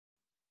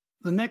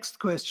the next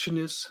question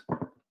is,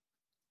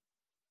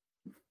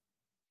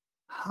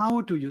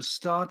 how do you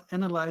start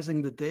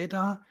analyzing the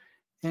data,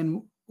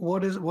 and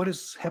what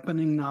is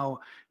happening now?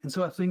 And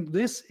so I think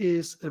this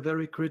is a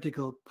very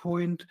critical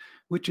point,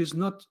 which is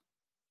not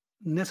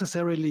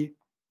necessarily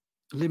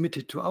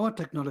limited to our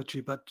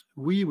technology, but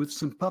we with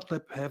SAM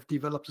PuttLab have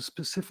developed a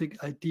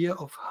specific idea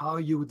of how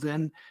you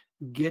then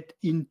get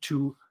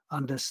into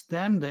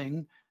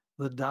understanding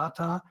the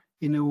data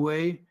in a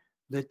way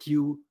that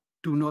you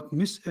do not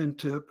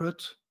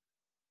misinterpret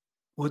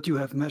what you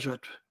have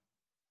measured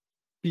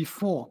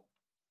before.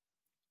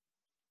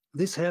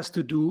 This has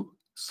to do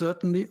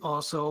certainly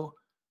also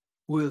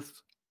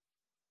with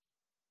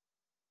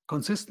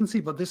consistency,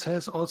 but this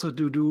has also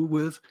to do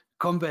with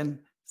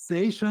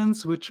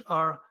compensations, which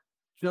are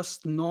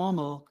just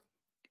normal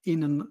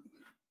in a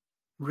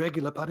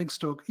regular putting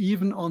stroke,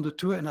 even on the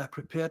tour. And I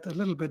prepared a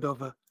little bit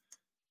of a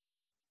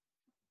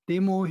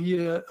demo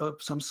here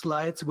of some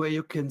slides where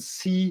you can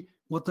see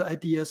what the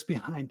idea is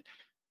behind.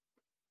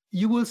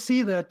 You will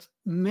see that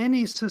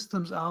many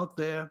systems out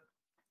there,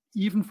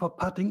 even for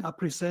putting, are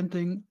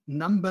presenting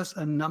numbers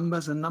and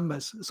numbers and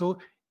numbers. So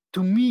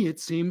to me, it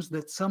seems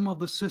that some of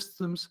the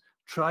systems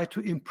try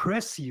to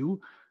impress you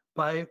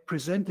by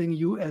presenting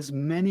you as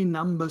many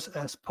numbers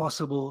as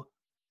possible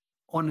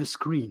on a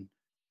screen.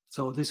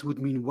 So this would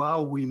mean,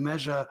 wow, we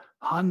measure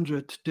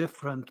 100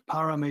 different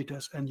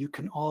parameters and you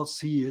can all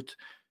see it.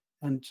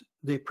 And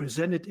they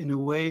present it in a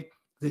way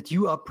that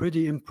you are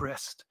pretty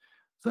impressed.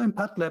 So in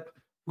PuttLab,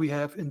 we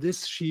have in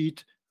this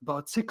sheet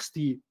about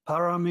 60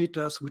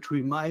 parameters, which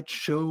we might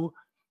show.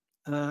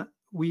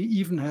 We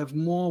even have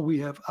more. We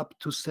have up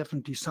to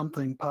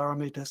 70-something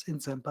parameters in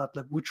SAM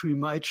PuttLab, which we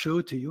might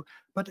show to you.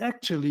 But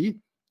actually,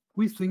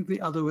 we think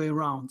the other way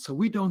around. So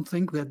we don't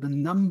think that the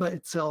number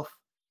itself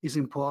is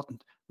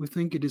important. We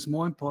think it is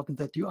more important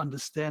that you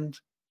understand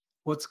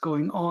what's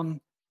going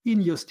on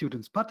in your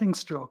student's putting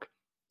stroke.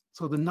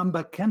 So the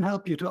number can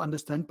help you to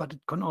understand, but it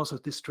can also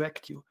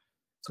distract you.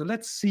 So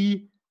let's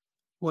see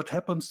what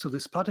happens to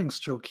this putting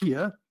stroke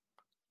here.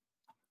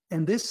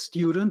 And this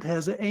student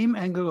has an aim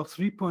angle of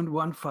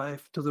 3.15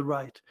 to the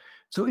right.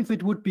 So if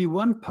it would be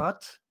one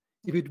putt,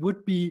 if it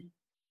would be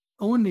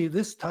only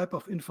this type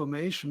of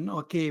information,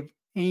 okay,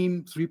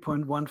 aim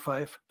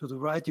 3.15 to the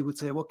right, you would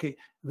say, okay,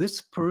 this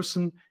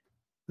person,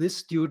 this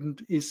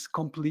student is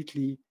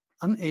completely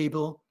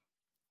unable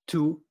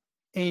to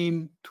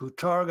aim to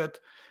target.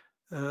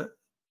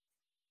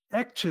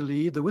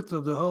 Actually, the width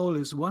of the hole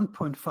is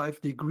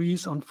 1.5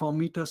 degrees on 4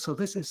 meters. So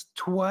this is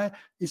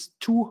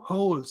 2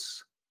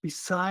 holes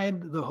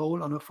beside the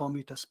hole on a 4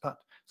 meters putt.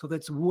 So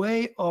that's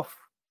way off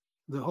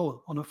the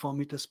hole on a 4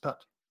 meters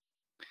putt.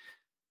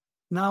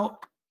 Now,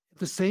 at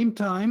the same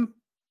time,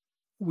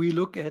 we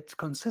look at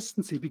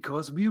consistency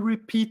because we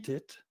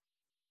repeated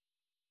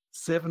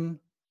 7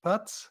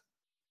 putts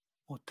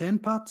or 10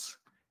 putts.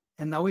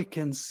 And now we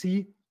can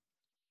see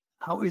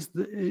how is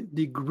the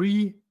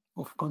degree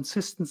of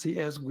consistency,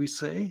 as we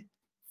say,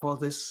 for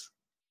this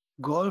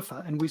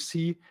golfer. And we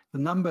see the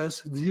number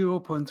is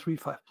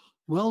 0.35.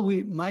 Well,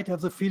 we might have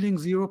the feeling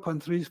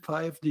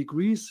 0.35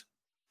 degrees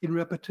in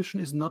repetition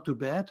is not too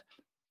bad.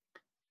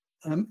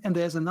 And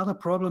there's another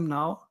problem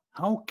now.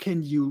 How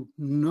can you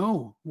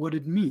know what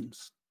it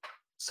means?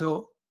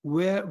 So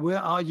where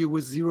are you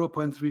with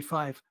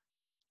 0.35?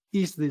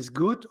 Is this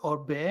good or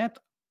bad?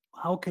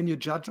 How can you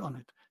judge on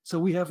it? So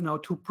we have now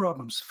 2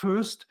 problems.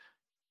 First,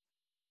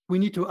 we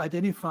need to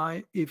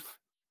identify if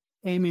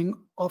aiming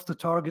off the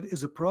target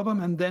is a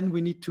problem, and then we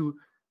need to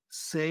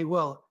say,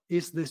 well,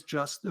 is this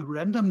just a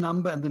random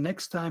number, and the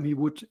next time he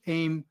would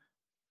aim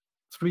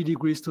 3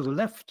 degrees to the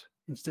left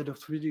instead of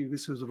 3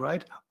 degrees to the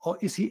right, or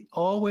is he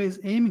always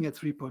aiming at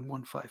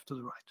 3.15 to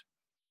the right?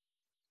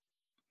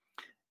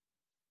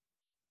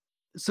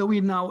 So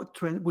we now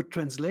would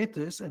translate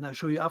this, and I'll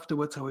show you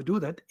afterwards how I do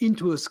that,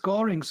 into a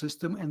scoring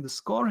system, and the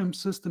scoring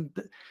system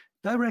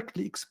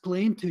directly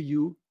explain to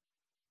you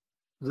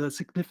the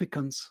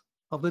significance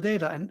of the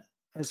data. And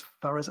as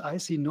far as I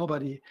see,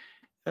 nobody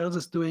else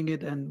is doing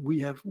it, and we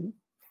have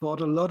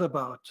thought a lot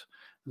about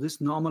this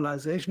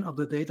normalization of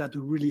the data to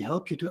really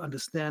help you to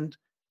understand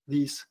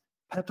these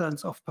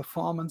patterns of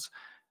performance,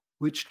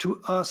 which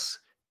to us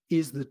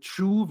is the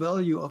true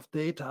value of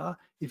data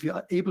if you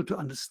are able to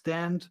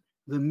understand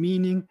the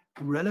meaning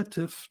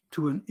relative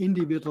to an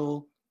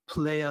individual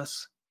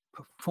player's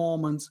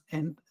performance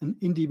and an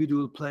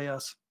individual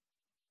player's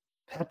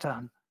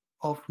pattern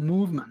of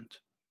movement.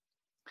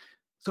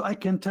 So I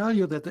can tell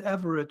you that the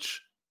average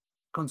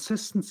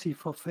consistency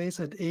for face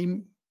at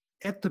aim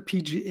at the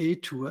PGA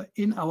Tour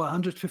in our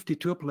 150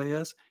 tour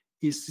players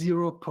is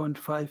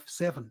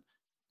 0.57.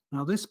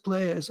 Now this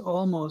player is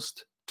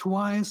almost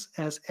twice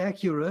as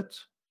accurate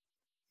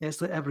as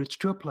the average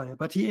tour player,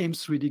 but he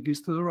aims 3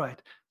 degrees to the right.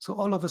 So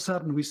all of a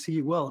sudden we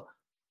see, well,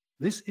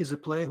 this is a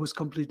player who's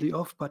completely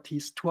off, but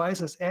he's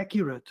twice as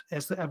accurate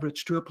as the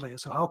average tour player.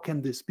 So how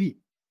can this be?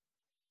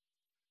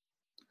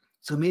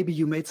 So maybe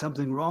you made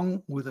something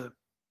wrong with a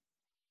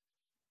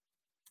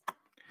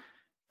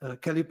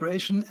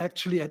calibration.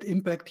 Actually, at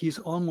impact, he's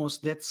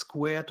almost dead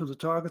square to the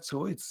target,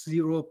 so it's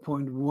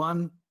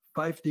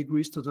 0.15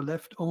 degrees to the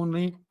left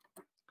only.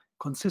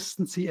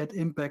 Consistency at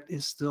impact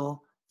is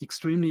still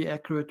extremely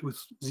accurate with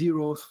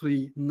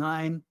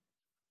 0.39.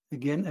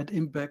 Again, at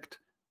impact,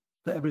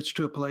 the average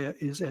tour player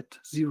is at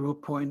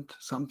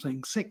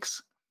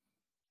 0.6.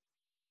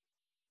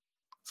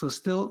 So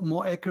still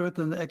more accurate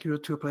than the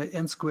accurate tour player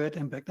and squared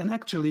impact. And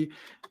actually,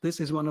 this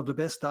is one of the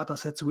best data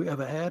sets we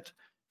ever had.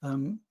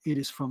 It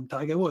is from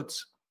Tiger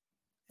Woods.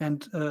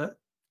 And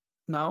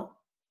now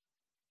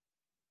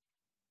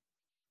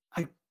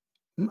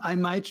I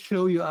might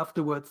show you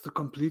afterwards the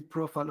complete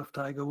profile of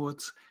Tiger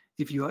Woods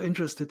if you are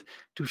interested,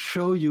 to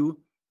show you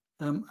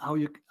how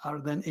you are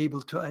then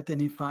able to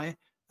identify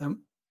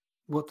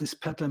what this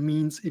pattern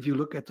means if you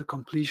look at the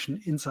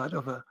completion inside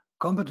of a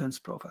competence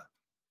profile.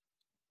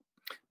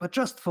 But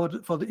just for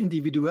the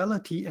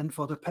individuality and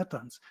for the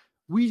patterns,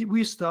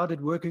 we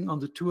started working on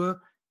the tour,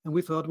 and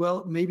we thought,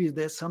 well, maybe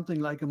there's something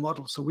like a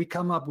model. So we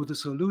come up with a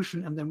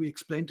solution, and then we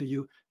explain to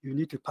you, you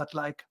need to putt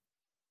like,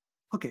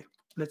 okay,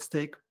 let's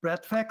take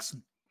Brad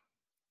Faxon.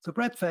 So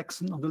Brad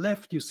Faxon, on the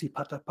left, you see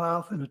putter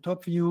path in the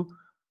top view.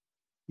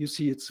 You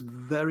see it's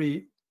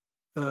very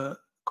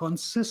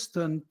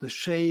consistent, the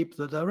shape,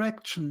 the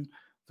direction,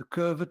 the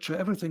curvature,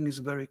 everything is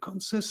very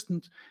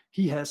consistent.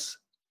 He has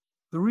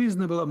a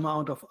reasonable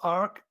amount of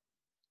arc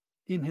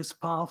in his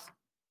path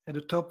at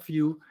the top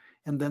view,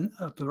 and then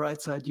at the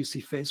right side you see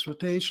phase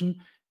rotation.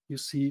 You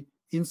see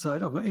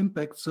inside of an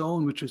impact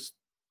zone, which is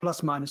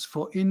plus minus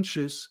 4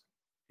 inches.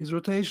 His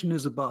rotation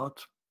is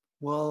about,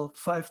 well,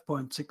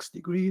 5.6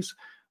 degrees,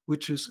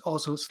 which is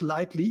also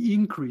slightly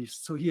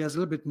increased. So he has a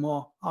little bit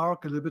more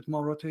arc, a little bit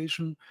more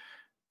rotation.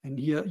 And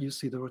here you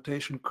see the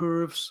rotation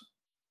curves,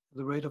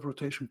 the rate of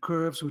rotation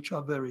curves, which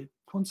are very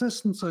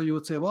consistent. So you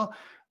would say, well,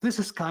 this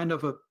is kind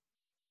of a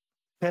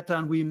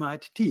pattern we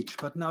might teach.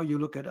 But now you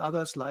look at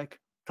others like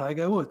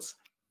Tiger Woods.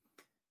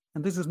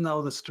 And this is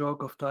now the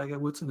stroke of Tiger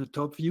Woods in the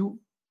top view.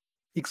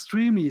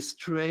 Extremely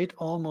straight,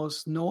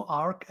 almost no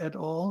arc at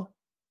all.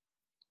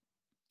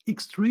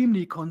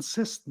 Extremely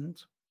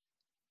consistent,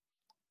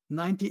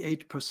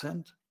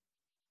 98%.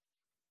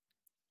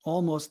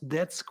 Almost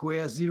dead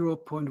square,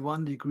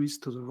 0.1 degrees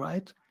to the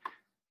right.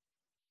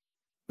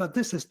 But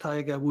this is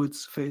Tiger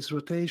Woods' phase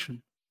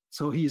rotation.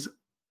 So he's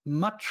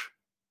much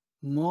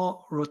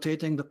more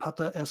rotating the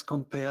putter as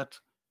compared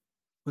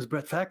with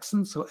Brad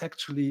Faxon. So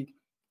actually,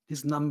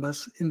 his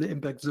numbers in the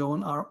impact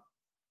zone are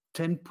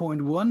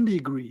 10.1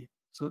 degree.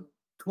 So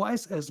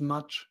twice as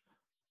much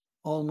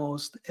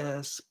almost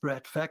as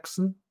Brad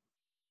Faxon,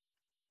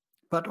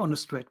 but on a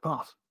straight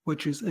path,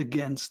 which is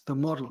against the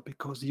model,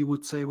 because you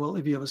would say, well,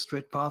 if you have a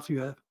straight path, you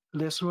have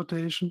less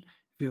rotation.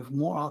 If you have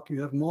more arc,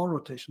 you have more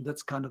rotation.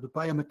 That's kind of the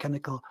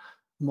biomechanical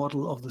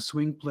model of the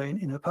swing plane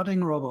in a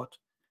putting robot.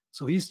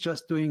 So he's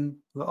just doing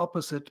the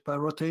opposite by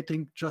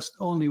rotating just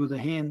only with the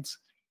hands,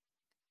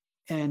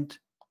 and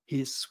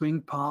his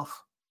swing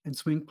path and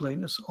swing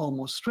plane is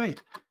almost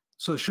straight.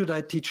 So should I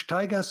teach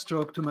Tiger's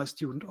stroke to my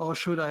student, or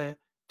should I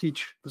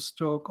teach the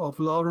stroke of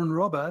Lauren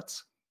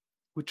Roberts,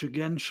 which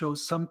again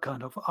shows some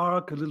kind of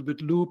arc, a little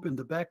bit loop in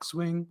the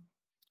backswing?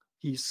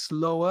 He's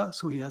slower,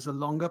 so he has a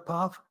longer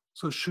path.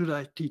 So should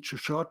I teach a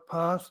short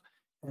path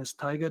as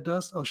Tiger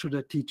does, or should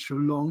I teach a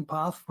long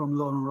path from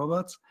Lauren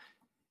Roberts?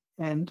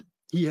 And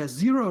he has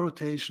zero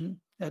rotation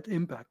at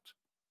impact.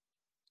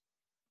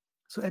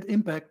 So at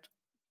impact,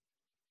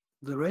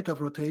 the rate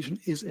of rotation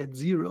is at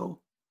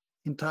 0.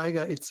 In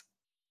Tiger, it's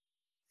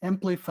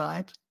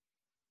amplified.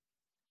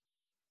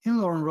 In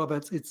Lauren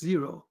Roberts, it's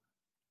 0.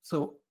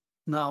 So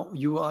now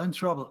you are in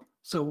trouble.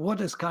 So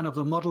what is kind of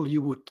the model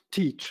you would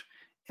teach?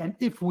 And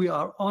if we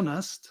are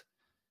honest,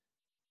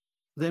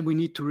 then we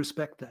need to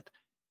respect that.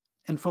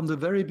 And from the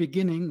very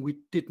beginning, we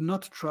did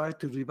not try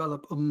to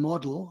develop a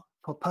model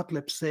for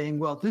PuttLab saying,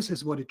 well, this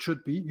is what it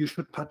should be. You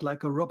should putt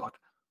like a robot.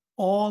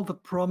 All the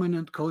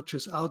prominent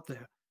coaches out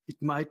there, it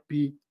might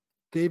be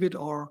David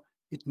Orr,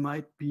 it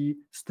might be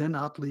Stan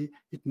Hartley,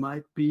 it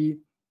might be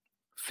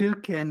Phil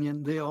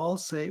Kenyon, they all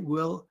say,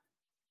 well,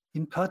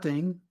 in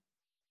putting,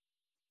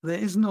 there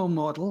is no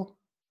model.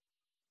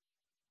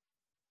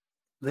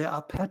 There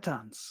are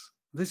patterns.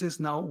 This is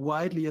now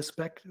widely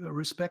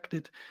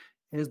respected,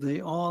 as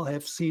they all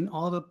have seen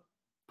all the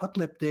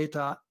PuttLab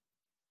data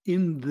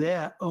in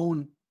their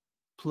own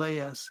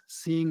players,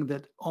 seeing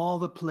that all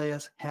the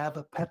players have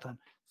a pattern.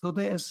 So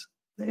there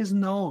is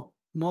no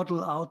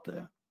model out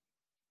there.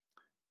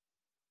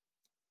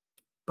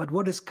 But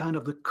what is kind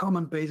of the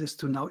common basis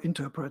to now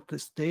interpret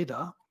this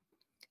data?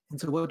 And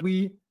so what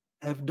we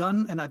have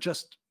done, and I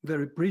just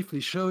very briefly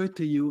show it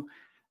to you,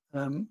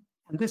 and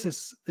this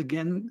is,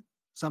 again,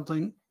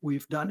 something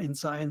we've done in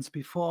science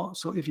before.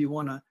 So if you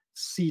want to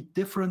see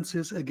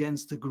differences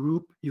against the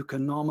group, you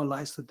can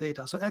normalize the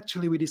data. So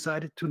actually, we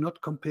decided to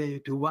not compare you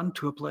to one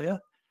tour player,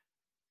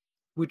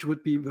 which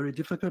would be very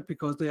difficult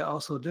because they are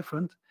also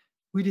different.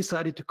 We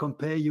decided to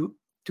compare you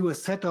to a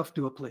set of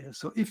tour players.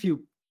 So if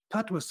you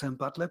putt with SAM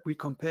PuttLab, we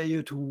compare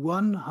you to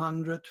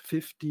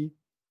 150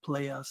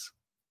 players.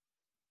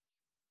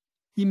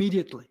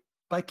 immediately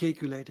by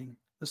calculating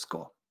the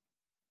score.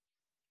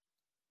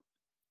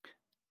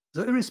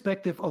 So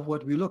irrespective of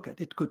what we look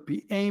at, it could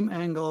be aim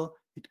angle,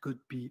 it could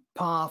be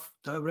path,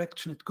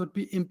 direction, it could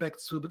be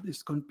impact,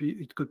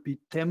 it could be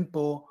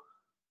tempo,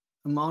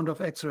 amount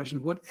of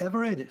acceleration,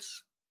 whatever it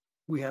is.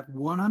 We have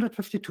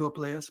 150 tour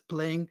players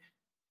playing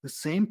the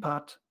same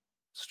putt,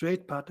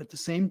 straight putt at the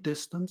same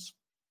distance,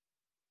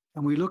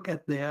 and we look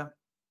at their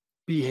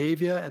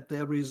behavior, at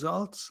their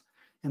results,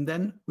 and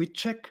then we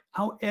check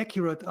how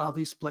accurate are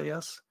these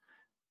players,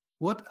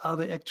 what are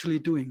they actually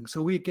doing.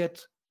 So we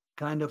get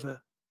kind of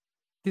a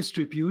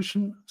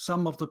distribution.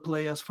 Some of the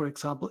players, for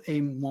example,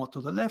 aim more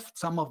to the left,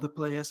 some of the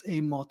players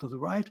aim more to the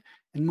right,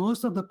 and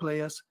most of the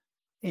players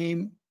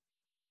aim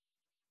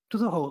to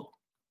the hole.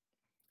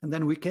 And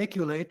then we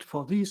calculate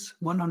for these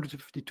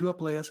 150 tour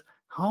players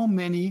how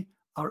many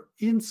are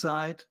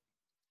inside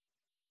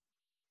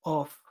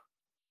of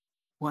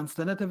one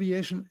standard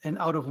deviation, and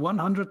out of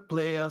 100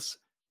 players,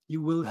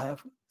 you will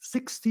have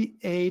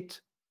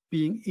 68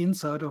 being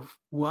inside of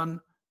one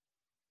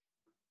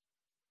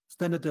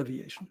standard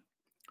deviation.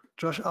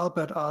 Josh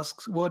Albert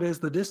asks, what is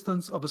the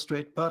distance of a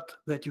straight putt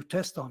that you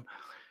test on?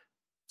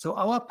 So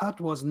our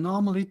putt was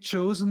normally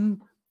chosen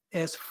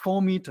as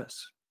 4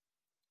 meters.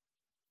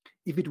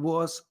 If it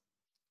was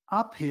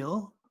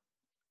uphill,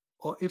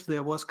 or if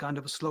there was kind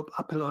of a slope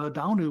uphill or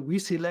downhill, we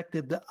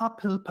selected the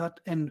uphill putt,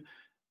 and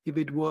if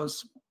it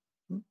was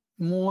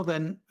more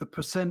than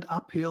 1%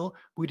 uphill,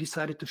 we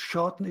decided to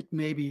shorten it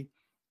maybe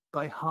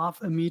by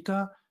 0.5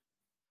 meter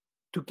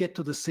to get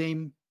to the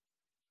same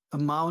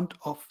amount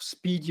of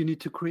speed you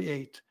need to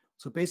create.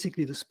 So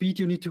basically the speed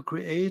you need to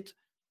create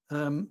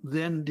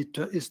then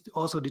is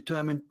also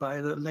determined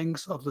by the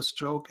length of the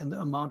stroke and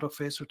the amount of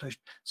face rotation.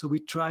 So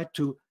we try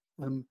to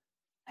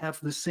have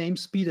the same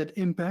speed at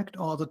impact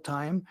all the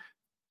time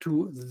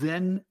to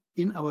then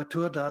in our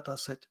tour data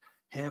set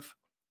have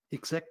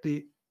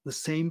exactly the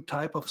same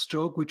type of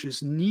stroke which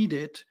is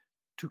needed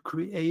to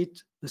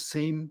create the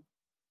same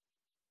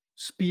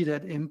speed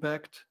at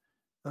impact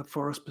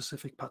for a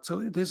specific putt.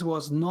 So this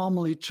was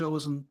normally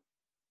chosen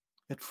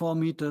at 4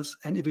 meters,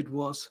 and if it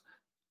was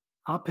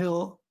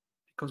uphill,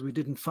 because we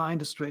didn't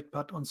find a straight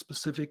putt on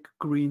specific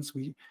greens,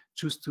 we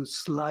choose to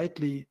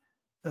slightly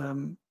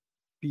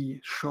be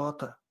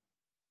shorter.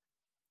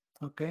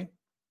 Okay?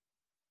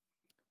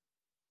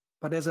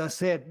 But as I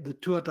said, the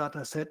tour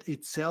data set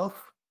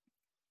itself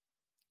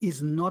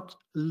is not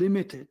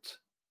limited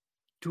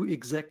to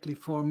exactly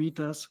 4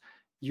 meters.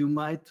 You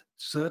might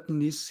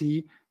certainly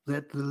see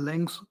that the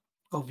length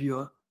of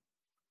your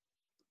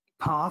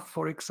path,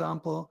 for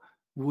example,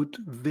 would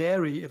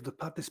vary if the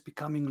putt is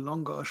becoming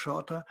longer or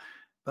shorter,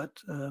 but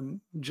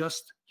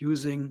just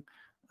using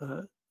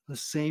the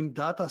same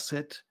data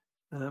set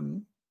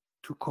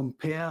to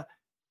compare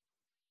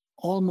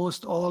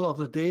almost all of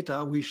the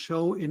data we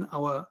show in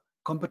our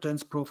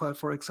competence profile,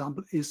 for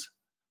example, is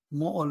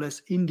more or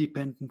less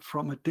independent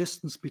from a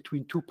distance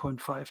between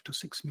 2.5 to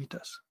 6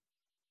 meters.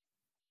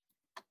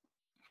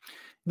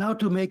 Now,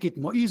 to make it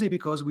more easy,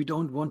 because we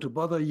don't want to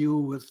bother you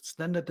with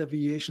standard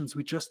deviations,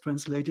 we just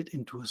translate it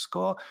into a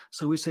score.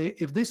 So we say,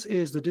 if this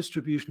is the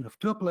distribution of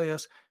tour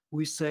players,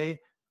 we say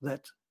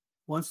that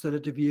one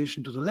standard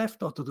deviation to the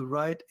left or to the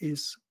right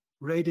is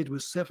rated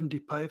with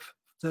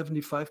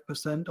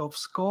 75% of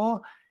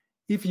score.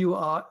 If you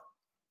are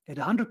at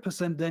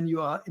 100%, then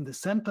you are in the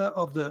center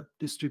of the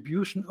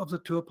distribution of the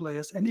tour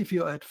players. And if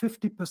you are at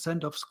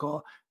 50% of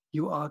score,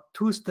 you are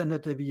 2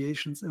 standard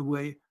deviations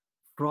away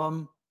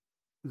from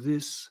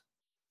this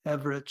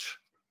average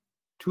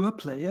tour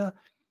player.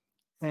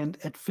 And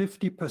at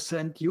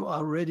 50%, you are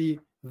already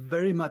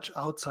very much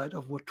outside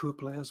of what tour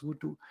players would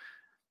do.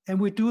 And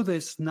we do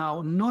this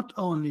now not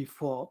only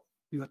for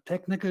your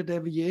technical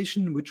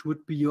deviation, which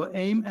would be your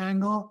aim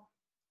angle,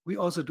 we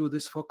also do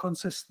this for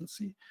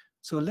consistency.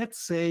 So let's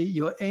say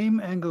your aim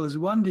angle is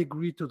 1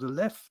 degree to the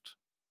left.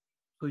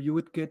 So you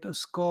would get a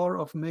score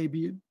of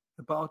maybe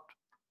about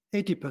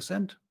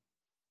 80%.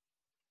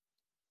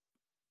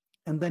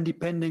 And then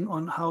depending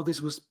on how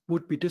this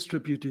would be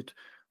distributed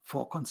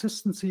for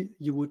consistency,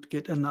 you would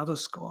get another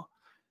score.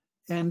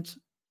 And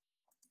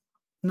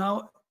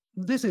now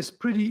this is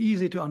pretty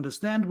easy to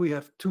understand. We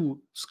have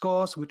 2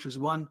 scores, which is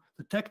one,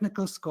 the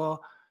technical score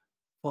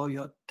for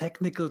your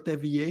technical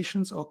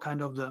deviations, or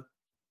kind of the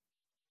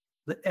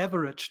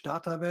average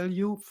data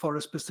value for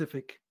a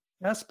specific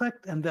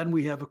aspect. And then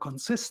we have a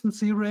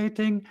consistency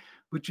rating,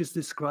 which is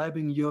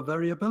describing your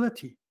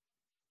variability.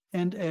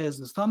 And as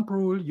a thumb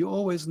rule, you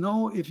always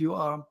know if you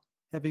are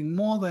having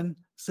more than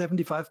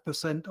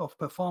 75% of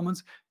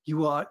performance,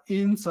 you are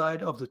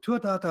inside of the tour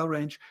data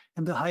range,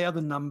 and the higher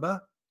the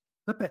number,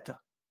 the better.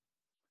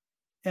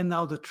 And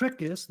now the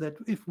trick is that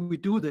if we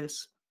do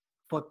this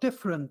for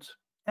different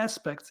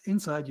aspects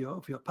inside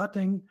of your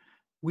putting,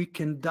 we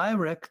can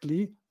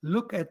directly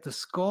look at the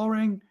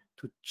scoring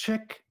to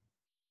check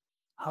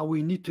how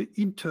we need to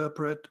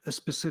interpret a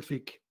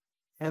specific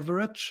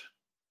average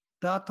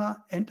data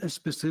and a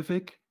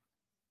specific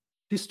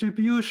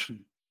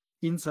distribution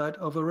inside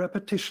of a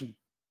repetition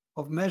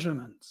of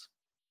measurements.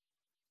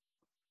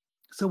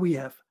 So we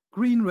have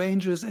green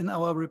ranges in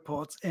our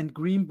reports and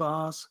green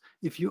bars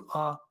if you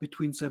are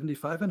between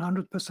 75 and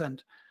 100%.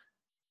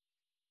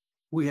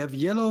 We have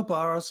yellow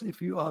bars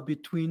if you are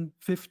between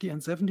 50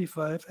 and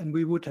 75, and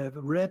we would have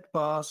red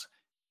bars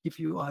if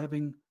you are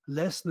having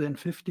less than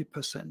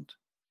 50%.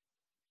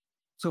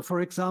 So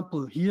for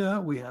example, here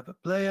we have a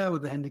player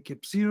with a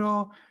handicap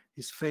 0.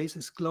 His face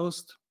is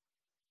closed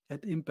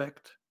at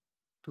impact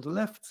to the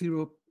left,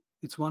 0,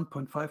 it's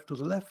 1.5 to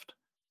the left.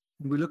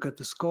 And we look at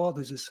the score.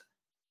 This is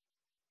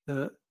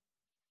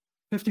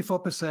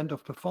 54%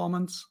 of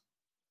performance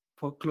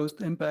for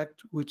closed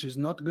impact, which is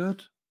not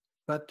good,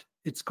 but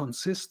it's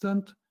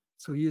consistent.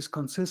 So he is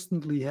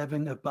consistently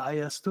having a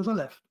bias to the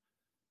left.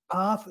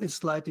 Path is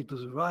slightly to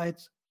the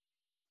right.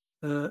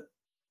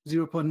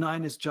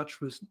 0.9 is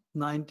judged with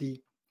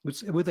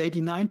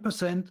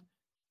 89%,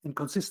 and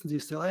consistency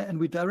is still high. And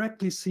we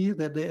directly see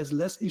that there is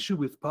less issue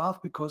with path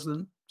because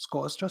the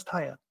score is just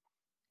higher.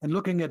 And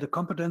looking at the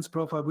competence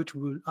profile, which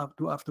we will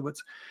do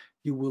afterwards,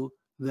 you will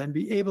then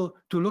be able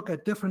to look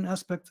at different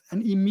aspects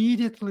and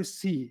immediately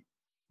see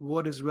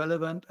what is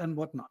relevant and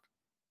what not.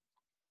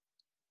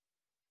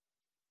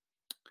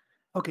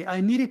 Okay,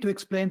 I needed to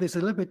explain this a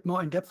little bit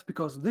more in depth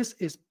because this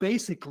is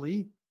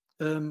basically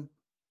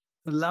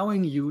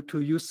allowing you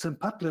to use SAM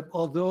PuttLab,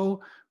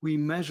 although we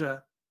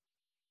measure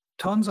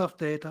tons of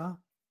data,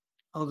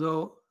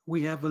 although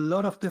we have a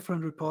lot of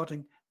different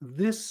reporting,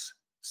 this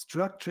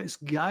structure is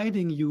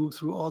guiding you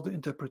through all the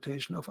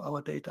interpretation of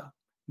our data,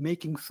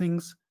 making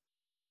things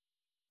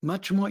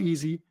much more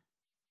easy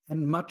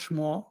and much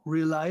more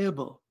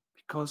reliable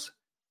because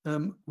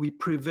we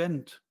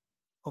prevent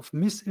of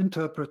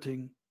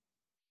misinterpreting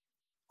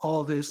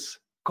all this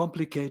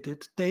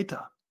complicated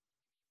data.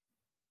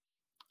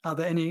 Are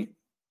there any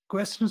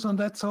questions on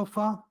that so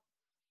far?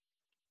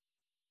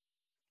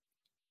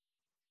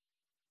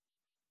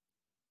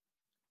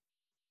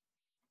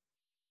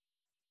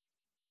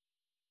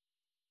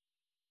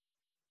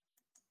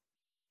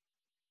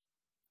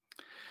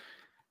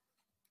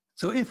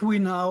 So if we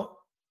now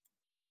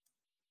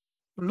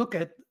look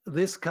at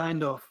this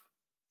kind of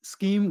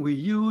scheme we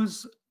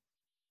use,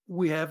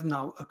 we have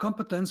now a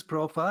competence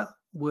profile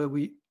where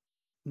we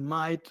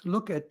might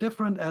look at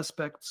different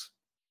aspects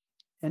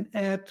and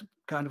add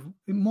kind of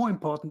more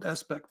important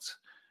aspects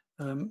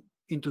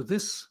into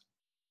this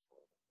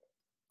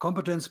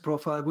competence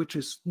profile, which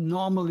is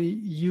normally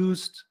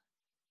used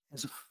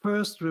as a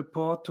first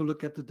report to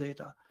look at the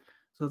data.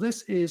 So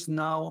this is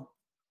now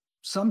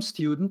some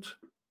student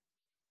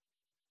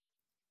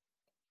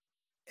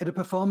at a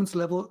performance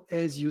level,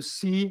 as you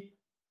see,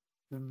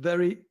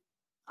 very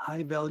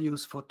high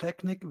values for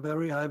technique,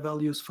 very high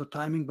values for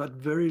timing, but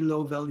very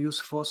low values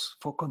for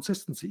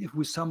consistency if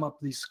we sum up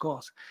these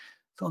scores.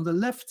 So on the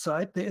left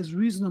side, there is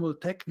reasonable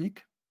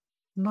technique,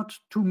 not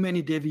too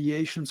many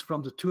deviations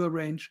from the tour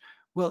range.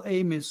 Well,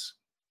 aim is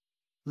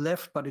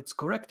left, but it's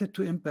corrected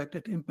to impact.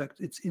 At impact,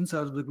 it's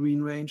inside of the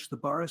green range. The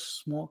bar is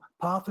small.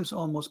 Path is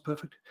almost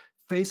perfect.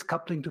 Phase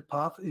coupling to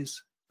path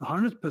is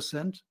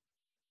 100%.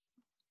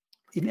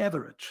 In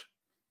average.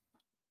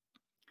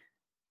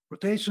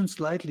 Rotation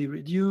slightly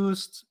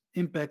reduced,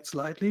 impact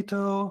slightly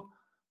too,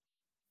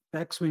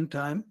 backswing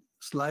time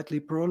slightly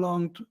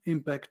prolonged,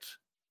 impact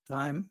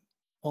time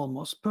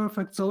almost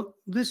perfect. So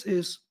this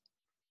is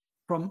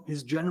from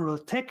his general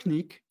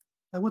technique,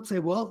 I would say,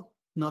 well,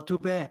 not too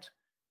bad.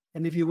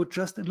 And if you would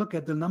just look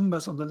at the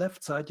numbers on the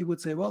left side, you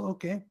would say, well,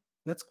 okay,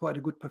 that's quite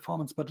a good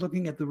performance. But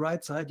looking at the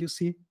right side, you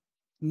see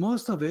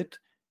most of it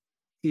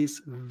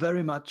is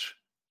very much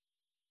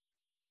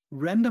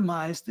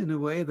randomized in a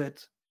way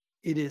that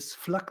it is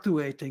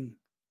fluctuating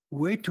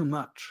way too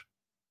much.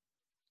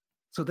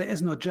 So there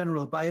is no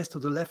general bias to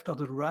the left or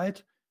the right,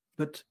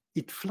 but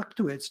it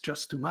fluctuates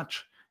just too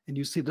much. And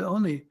you see the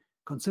only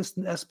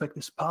consistent aspect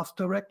is path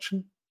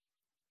direction.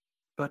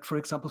 But for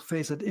example,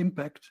 phase at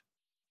impact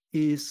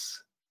is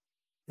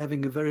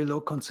having a very low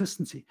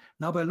consistency.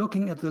 Now by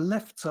looking at the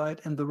left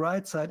side and the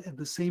right side at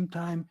the same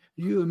time,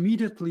 you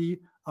immediately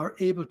are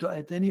able to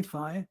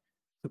identify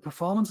the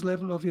performance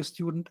level of your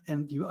student,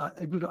 and you are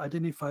able to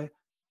identify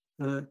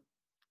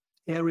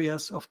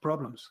areas of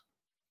problems.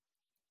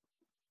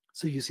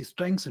 So you see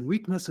strengths and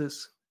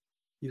weaknesses,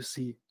 you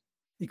see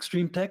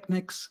extreme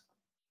techniques,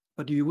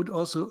 but you would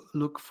also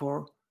look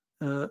for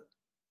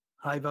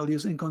high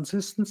values in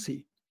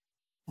consistency.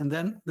 And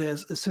then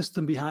there's a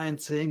system behind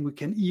saying we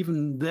can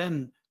even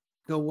then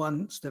go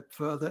one step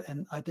further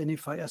and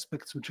identify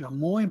aspects which are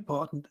more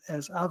important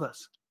as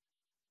others.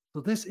 So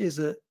this is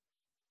a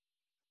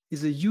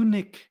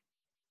unique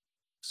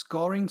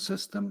scoring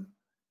system,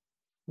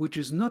 which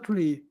is not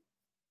really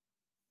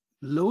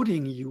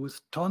loading you with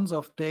tons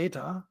of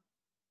data,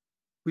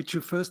 which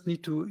you first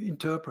need to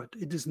interpret.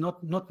 It is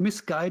not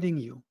misguiding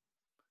you.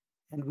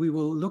 And we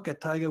will look at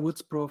Tiger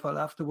Woods' profile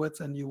afterwards,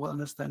 and you will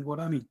understand what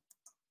I mean.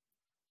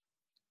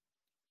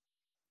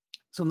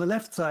 So on the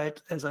left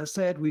side, as I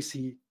said, we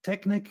see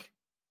technique,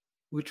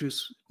 which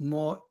is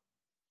more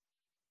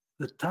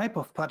the type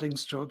of putting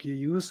stroke you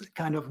use,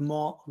 kind of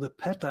more the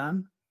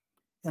pattern.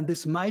 And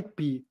this might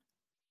be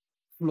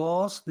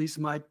flaws. These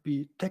might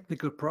be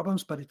technical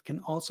problems, but it can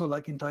also,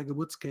 like in Tiger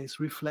Woods'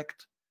 case,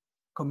 reflect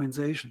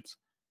compensations.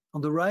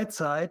 On the right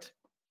side,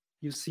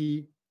 you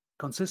see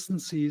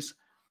consistencies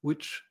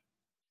which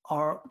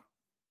are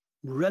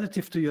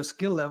relative to your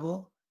skill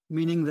level,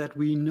 meaning that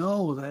we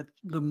know that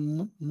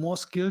the more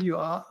skilled you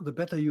are, the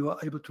better you are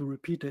able to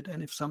repeat it.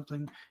 And if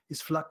something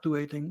is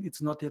fluctuating,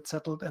 it's not yet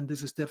settled, and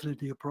this is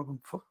definitely a problem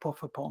for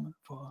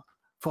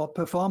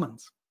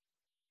performance.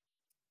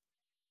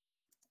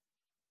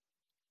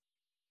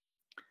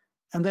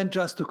 And then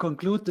just to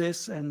conclude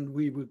this, and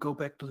we will go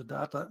back to the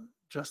data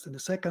just in a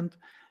second,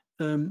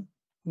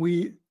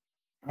 we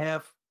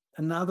have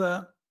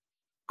another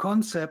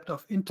concept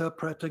of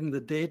interpreting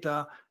the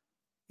data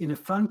in a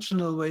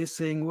functional way,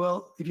 saying,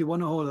 well, if you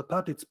want to hold a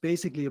putt, it's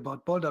basically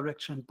about ball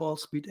direction, ball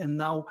speed. And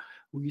now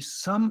we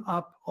sum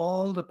up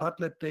all the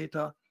PuttLab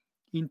data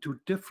into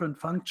different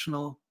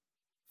functional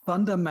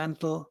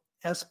fundamental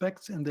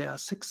aspects. And there are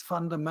 6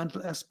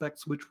 fundamental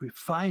aspects which we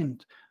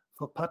find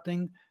for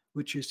putting,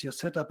 which is your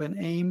setup and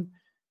aim,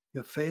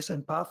 your face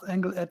and path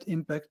angle at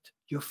impact,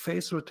 your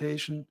face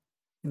rotation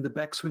in the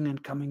backswing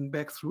and coming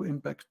back through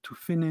impact to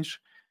finish,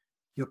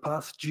 your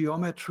path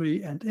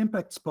geometry and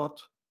impact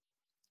spot,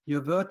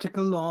 your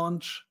vertical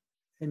launch,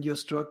 and your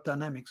stroke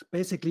dynamics.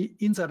 Basically,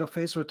 inside of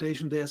face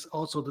rotation, there's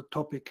also the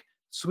topic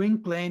swing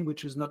plane,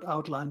 which is not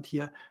outlined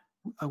here.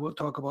 I will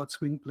talk about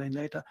swing plane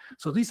later.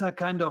 So these are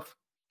kind of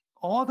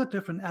all the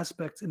different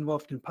aspects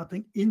involved in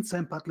putting in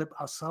SAM PuttLab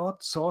are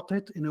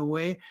sorted in a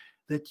way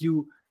that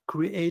you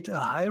create a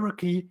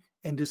hierarchy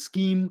and a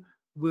scheme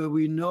where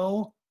we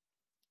know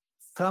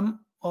some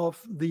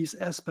of these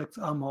aspects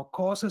are more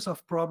causes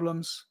of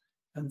problems,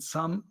 and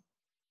some,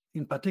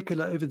 in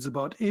particular, if it's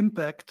about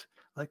impact,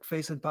 like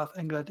face and path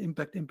angle at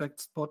impact,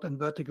 impact spot, and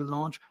vertical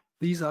launch,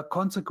 these are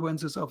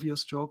consequences of your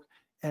stroke,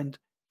 and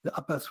the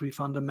upper 3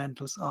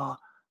 fundamentals are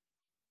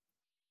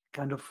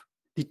kind of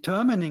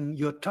determining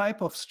your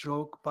type of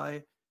stroke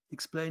by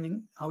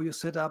explaining how you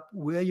set up,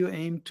 where you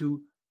aim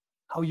to,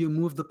 how you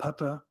move the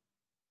putter,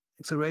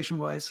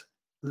 acceleration-wise,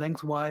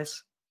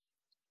 length-wise,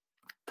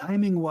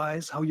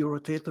 timing-wise, how you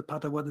rotate the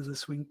putter, what is a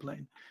swing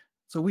plane.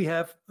 So we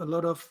have a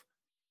lot of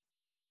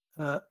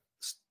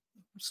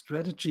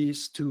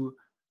strategies to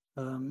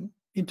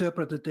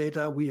interpret the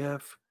data. We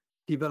have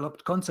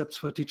developed concepts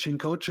for teaching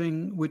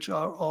coaching, which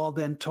are all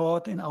then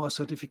taught in our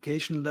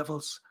certification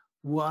levels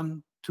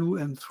 1, 2,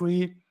 and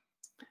 3.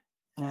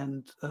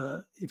 And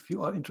if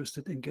you are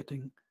interested in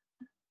getting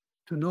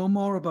to know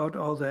more about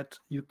all that,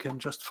 you can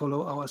just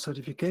follow our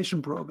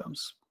certification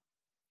programs.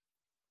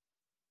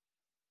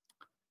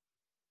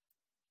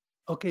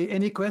 Okay,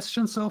 any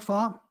questions so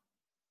far?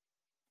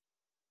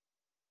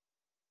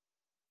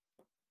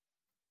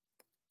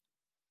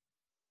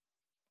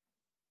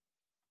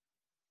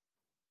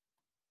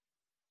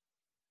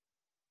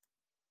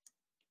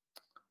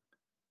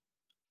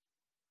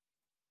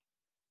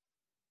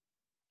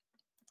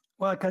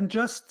 Well, I can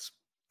just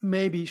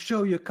maybe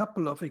show you a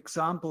couple of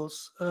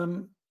examples.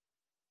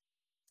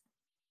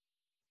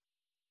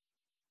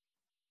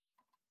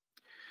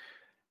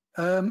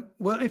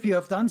 Well, if you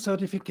have done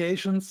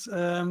certifications,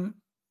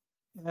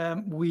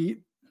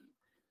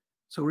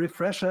 so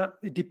refresher,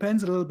 it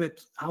depends a little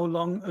bit how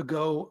long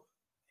ago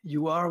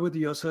you are with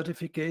your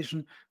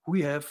certification.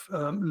 We have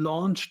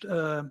launched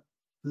a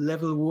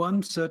level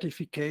 1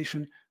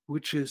 certification,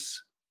 which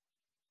is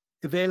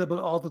available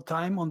all the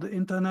time on the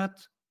internet.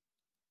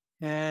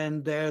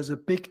 And there's a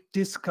big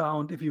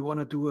discount if you want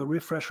to do a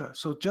refresher.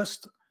 So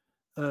just,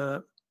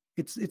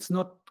 it's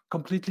not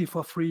completely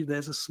for free.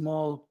 There's a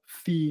small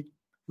fee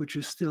which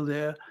is still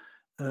there.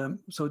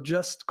 So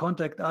just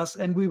contact us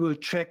and we will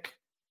check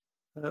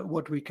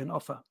what we can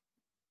offer.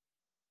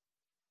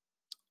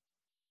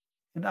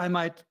 And I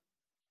might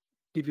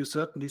give you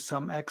certainly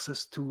some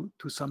access to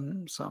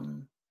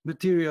some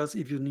materials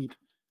if you need.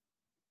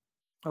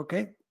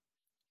 Okay?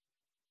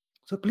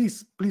 So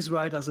please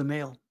write us a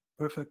mail.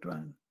 Perfect,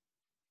 Ryan.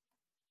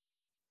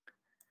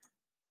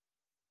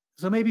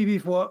 So maybe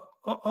before,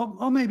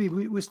 or maybe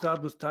we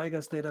start with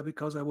Tiger's data,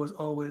 because I was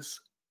always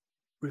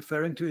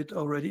referring to it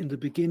already in the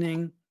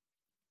beginning.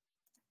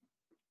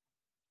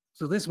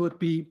 So this would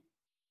be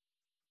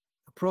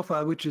a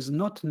profile which is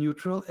not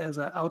neutral, as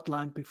I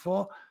outlined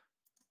before.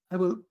 I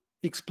will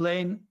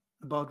explain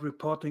about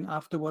reporting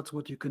afterwards,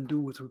 what you can do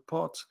with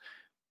reports.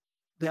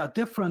 There are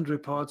different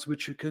reports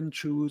which you can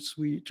choose.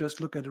 We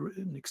just look at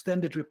an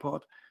extended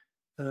report.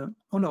 Oh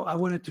no, I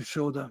wanted to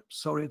show the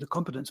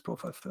competence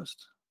profile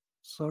first.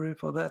 Sorry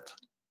for that.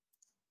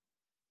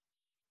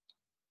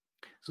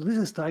 So this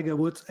is Tiger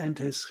Woods and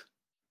his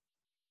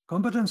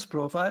competence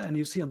profile. And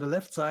you see on the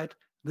left side,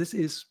 this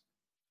is,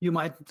 you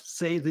might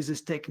say this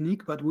is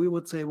technique, but we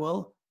would say,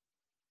 well,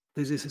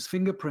 this is his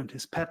fingerprint,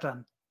 his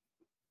pattern.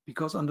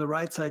 Because on the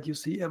right side, you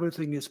see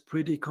everything is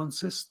pretty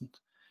consistent.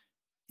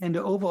 And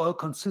the overall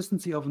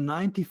consistency of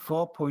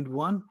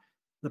 94.1,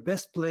 the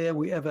best player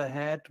we ever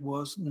had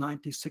was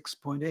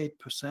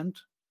 96.8%.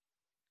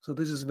 So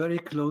this is very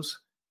close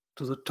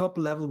to the top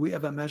level we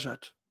ever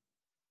measured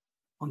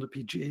on the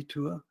PGA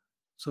Tour.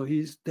 So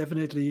he's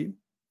definitely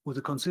with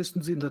a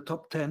consistency in the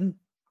top 10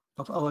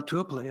 of our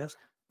tour players,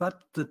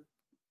 but the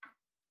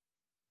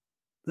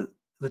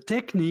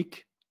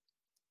technique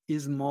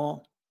is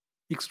more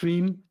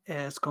extreme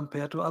as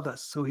compared to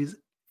others. So his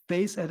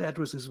face at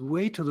address is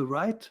way to the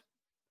right,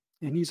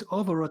 and he's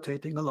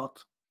over-rotating a lot.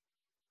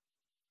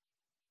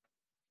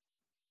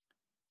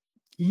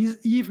 He's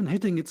even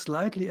hitting it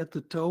slightly at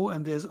the toe,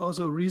 and there's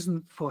also a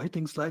reason for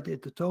hitting slightly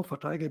at the toe for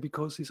Tiger,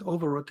 because he's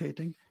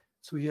over-rotating.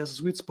 So he has a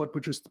sweet spot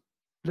which is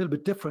a little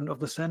bit different of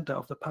the center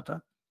of the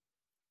putter.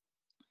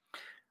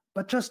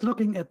 But just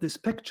looking at this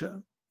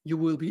picture, you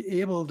will be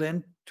able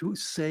then to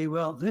say,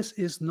 well, this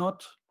is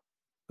not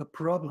a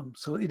problem.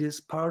 So it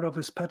is part of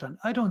his pattern.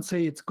 I don't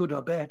say it's good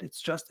or bad.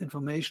 It's just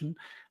information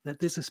that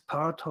this is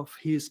part of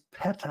his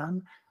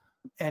pattern.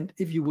 And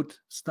if you would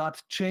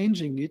start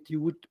changing it, you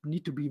would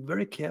need to be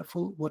very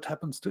careful what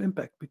happens to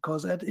impact,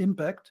 because at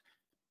impact,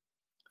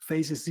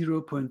 face is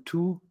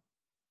 0.2,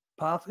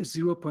 path is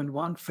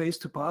 0.1, face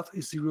to path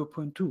is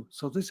 0.2.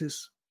 So this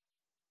is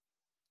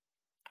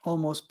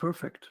almost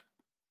perfect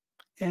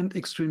and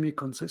extremely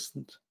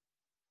consistent.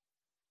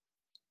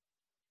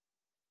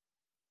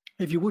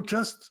 If you would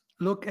just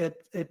look at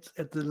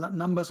the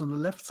numbers on the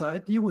left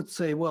side, you would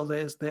say, well,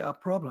 there are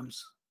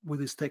problems with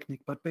this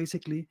technique, but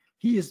basically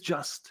he is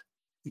just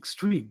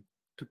extreme,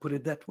 to put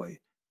it that way.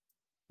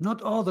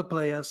 Not all the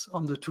players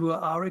on the tour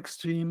are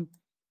extreme.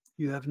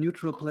 You have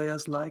neutral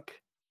players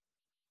like,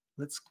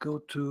 let's go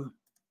to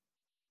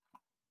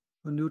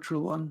a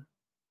neutral one,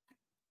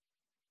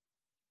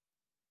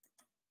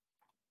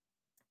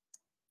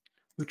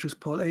 which is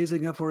Paul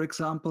Asinger, for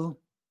example.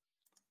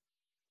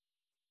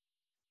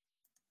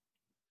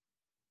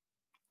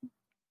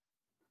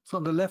 So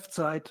on the left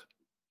side,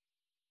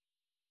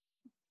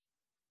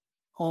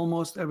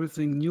 almost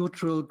everything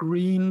neutral,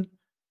 green,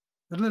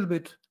 a little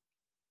bit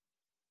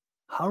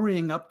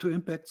hurrying up to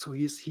impact. So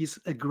he's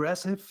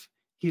aggressive.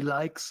 He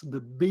likes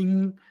the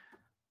bing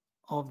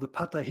of the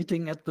putter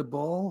hitting at the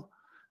ball.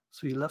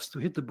 So he loves to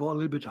hit the ball a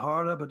little bit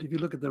harder. But if you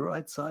look at the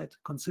right side,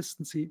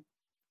 consistency,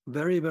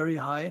 very, very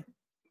high.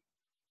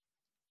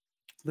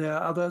 There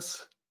are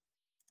others.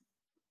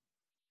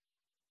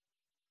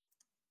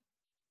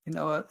 In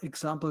our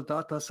example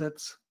data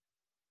sets,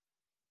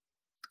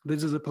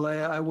 this is a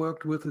player I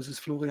worked with. This is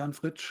Florian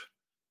Fritsch,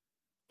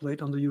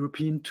 played on the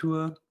European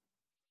Tour.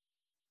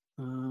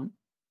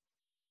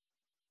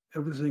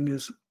 Everything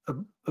is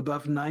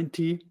above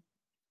 90.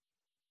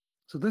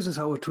 So this is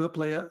how a tour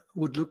player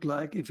would look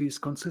like if he's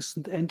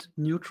consistent and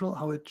neutral,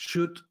 how it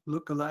should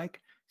look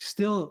alike.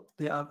 Still,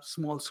 there are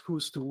small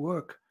screws to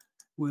work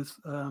with,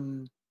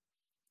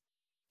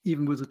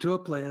 even with the tour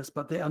players,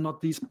 but they are not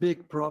these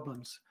big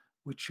problems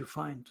which you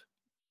find.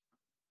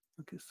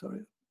 Okay, sorry.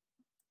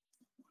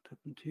 What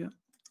happened here?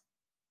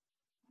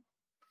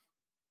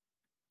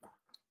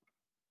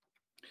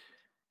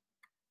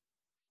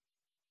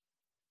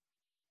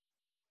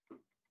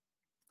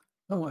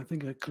 Oh, I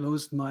think I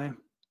closed my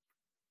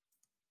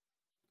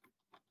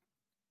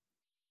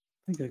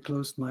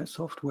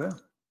software.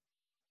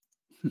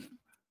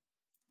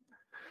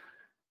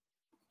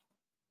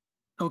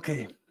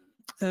 Okay.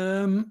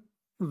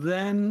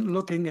 Then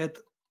looking at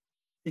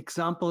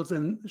examples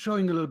and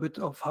showing a little bit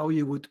of how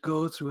you would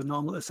go through a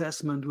normal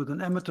assessment with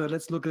an amateur.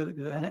 Let's look at,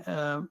 there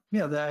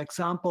are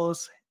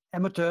examples.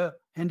 Amateur,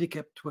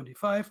 handicap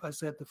 25. I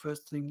said the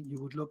first thing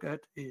you would look at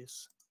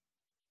is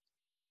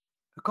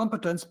a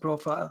competence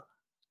profile.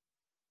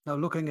 Now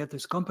looking at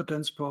this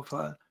competence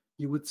profile,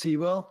 you would see,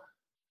 well,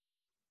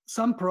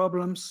 some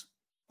problems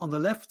on the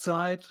left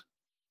side,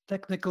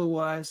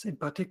 technical-wise, in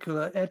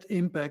particular at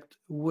impact,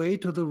 way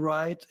to the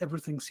right.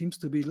 Everything seems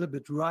to be a little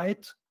bit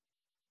right.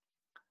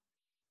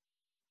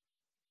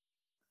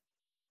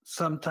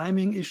 Some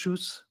timing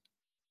issues.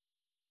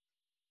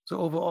 So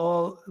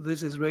overall,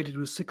 this is rated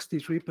with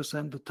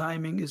 63%. The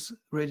timing is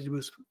rated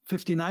with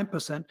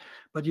 59%.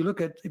 But if you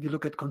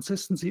look at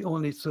consistency,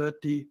 only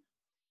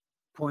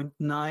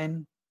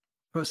 30.9%.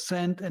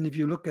 And if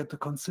you look at the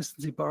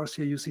consistency bars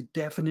here, you see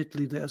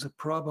definitely there's a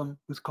problem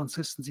with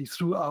consistency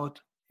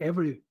throughout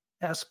every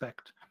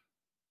aspect.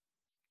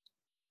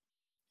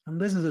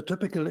 And this is a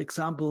typical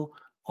example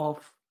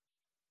of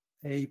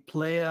a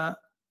player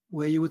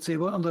where you would say,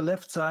 well, on the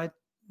left side,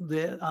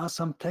 there are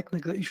some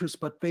technical issues,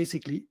 but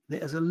basically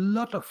there's a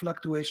lot of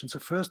fluctuation. So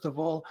first of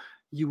all,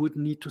 you would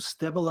need to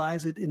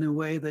stabilize it in a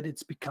way that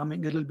it's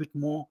becoming a little bit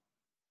more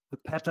the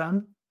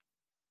pattern.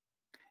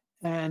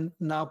 And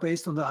now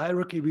based on the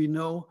hierarchy, we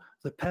know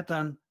the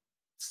pattern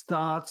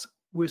starts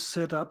with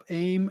setup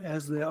aim,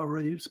 as there are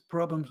already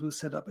problems with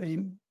setup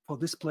aim. For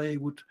this player,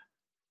 you would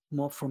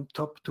more from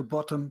top to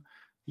bottom,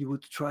 you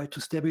would try to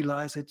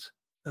stabilize it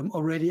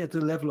already at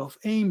the level of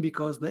aim,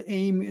 because the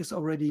aim is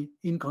already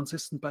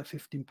inconsistent by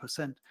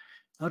 15%.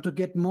 Now to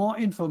get more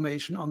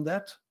information on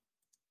that,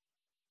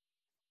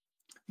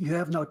 you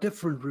have now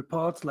different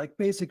reports like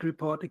basic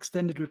report,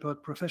 extended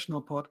report, professional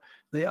report.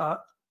 They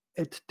are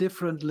at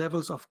different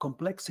levels of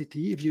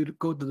complexity. If you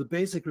go to the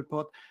basic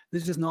report,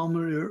 this is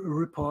normally a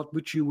report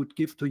which you would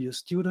give to your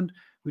student,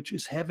 which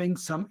is having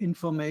some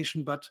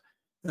information, but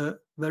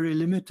very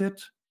limited.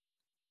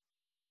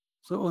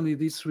 So only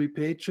these 3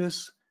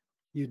 pages.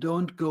 You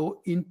don't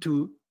go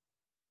into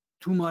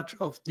too much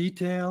of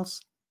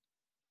details.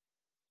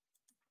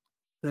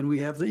 Then we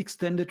have the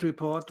extended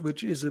report,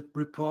 which is a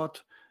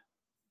report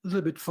a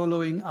little bit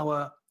following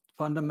our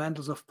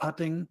fundamentals of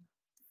putting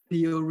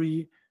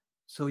theory.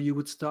 So you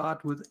would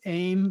start with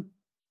aim.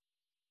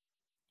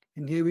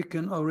 And here we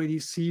can already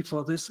see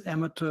for this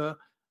amateur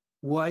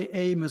why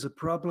aim is a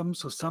problem.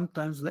 So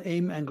sometimes the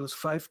aim angle is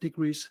 5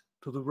 degrees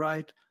to the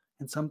right,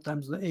 and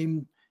sometimes the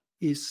aim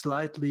is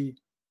slightly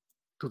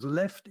to the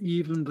left.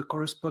 Even the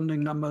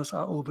corresponding numbers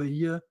are over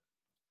here.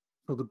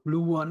 So the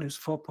blue one is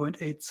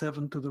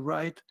 4.87 to the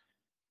right,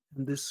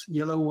 and this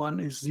yellow one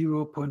is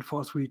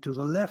 0.43 to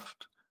the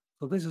left.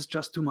 So this is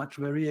just too much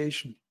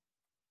variation.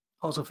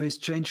 Also, phase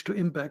change to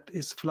impact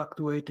is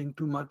fluctuating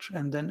too much,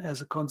 and then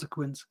as a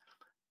consequence,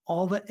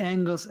 all the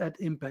angles at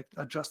impact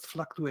are just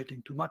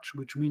fluctuating too much,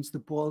 which means the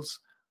balls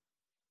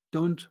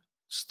don't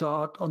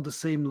start on the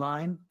same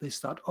line. They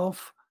start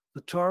off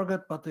the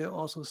target, but they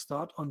also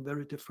start on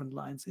very different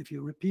lines if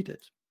you repeat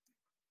it.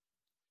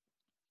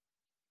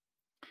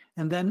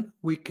 And then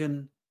we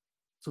can,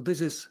 so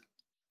this is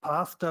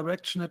path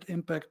direction at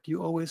impact.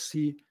 You always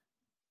see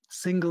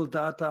single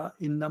data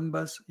in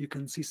numbers. You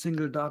can see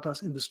single data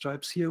in the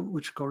stripes here,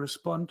 which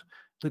correspond.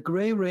 The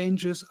gray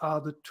ranges are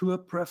the tour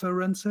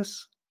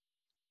preferences.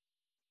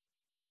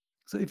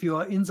 So if you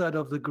are inside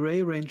of the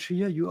gray range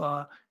here, you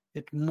are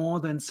at more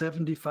than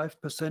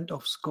 75%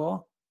 of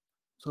score.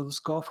 So the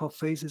score for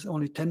phase is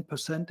only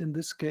 10% in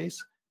this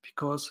case,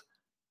 because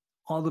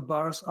all the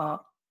bars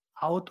are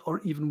out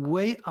or even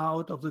way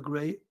out of the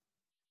gray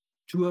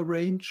tour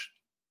range.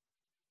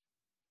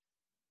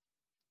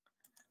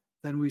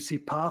 Then we see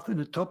path in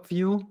the top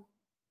view.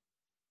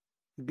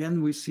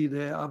 Again, we see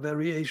there are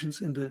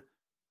variations in the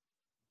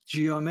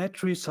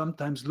geometry,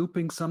 sometimes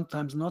looping,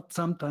 sometimes not,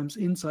 sometimes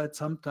inside,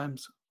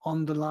 sometimes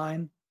on the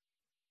line.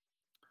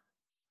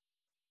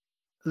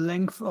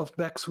 Length of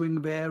backswing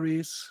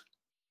varies.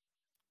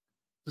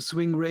 The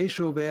swing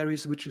ratio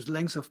varies, which is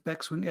length of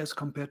backswing as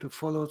compared to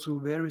follow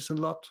through varies a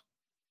lot.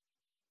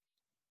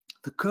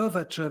 The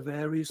curvature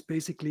varies.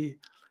 Basically,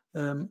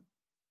 the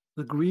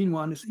green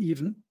one is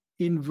even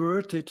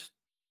inverted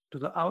to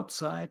the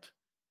outside,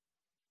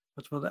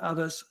 but for the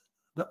others,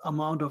 the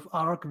amount of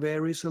arc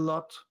varies a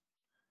lot.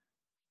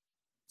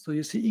 So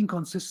you see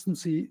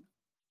inconsistency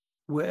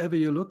wherever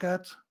you look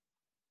at.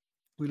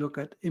 We look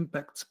at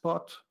impact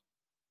spot.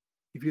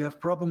 If you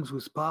have problems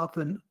with path,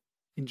 then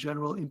in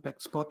general,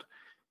 impact spot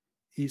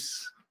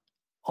is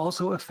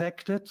also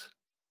affected.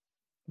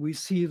 We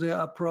see there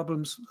are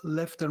problems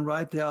left and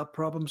right. There are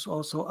problems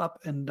also up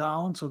and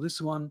down. So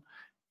this one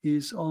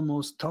is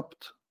almost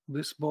topped,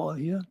 this ball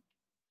here.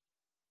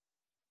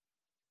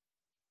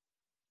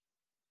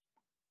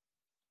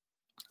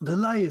 The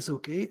lie is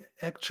okay,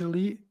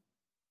 actually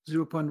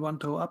 0.1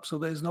 toe up, so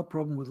there's no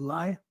problem with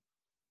lie,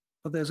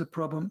 but there's a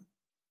problem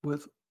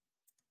with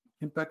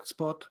impact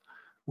spot.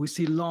 We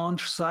see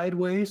launch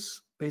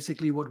sideways,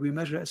 basically what we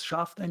measure as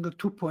shaft angle,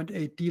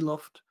 2.8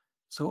 D-loft.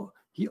 So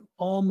he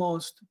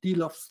almost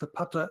D-lofts the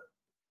putter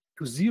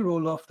to 0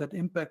 loft at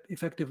impact.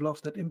 Effective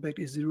loft at impact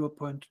is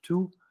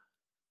 0.2.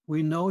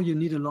 We know you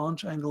need a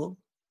launch angle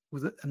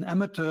with an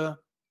amateur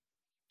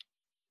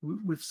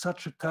with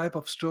such a type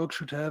of stroke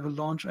should have a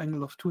launch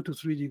angle of 2 to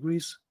 3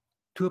 degrees.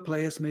 Tour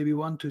players maybe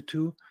 1 to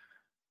 2,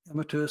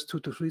 amateurs 2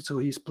 to 3. So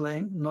he's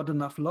playing not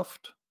enough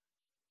loft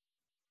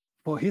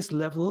for his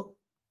level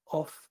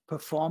of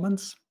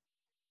performance.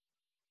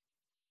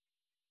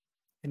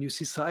 And you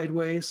see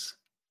sideways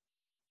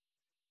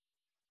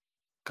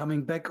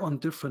coming back on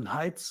different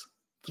heights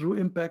through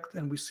impact,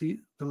 and we see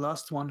the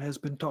last one has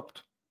been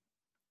topped.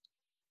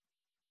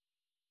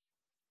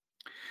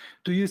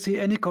 Do you see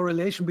any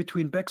correlation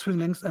between backswing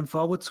length and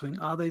forward swing?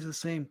 Are they the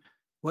same?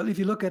 Well, if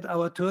you look at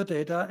our tour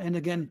data, and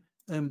again,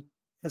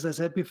 as I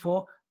said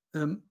before,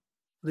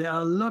 there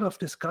are a lot of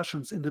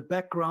discussions in the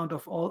background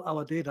of all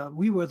our data.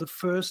 We were the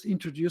first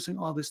introducing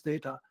all this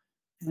data,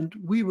 and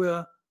we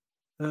were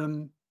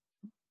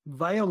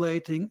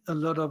violating a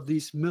lot of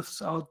these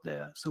myths out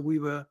there. So we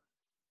were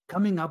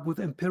coming up with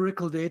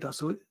empirical data.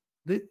 So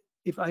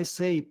if I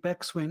say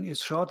backswing is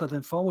shorter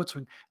than forward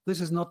swing,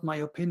 this is not my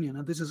opinion,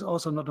 and this is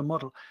also not a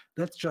model.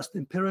 That's just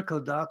empirical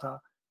data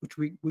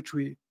which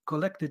we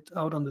collected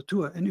out on the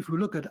tour. And if we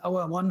look at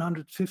our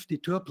 150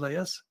 tour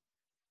players,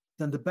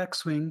 then the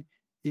backswing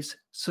is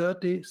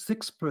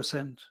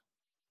 36%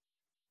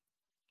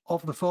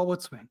 of the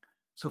forward swing.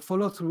 So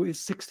follow through is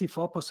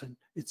 64%.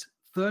 It's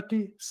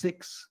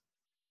 36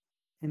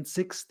 and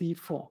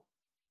 64.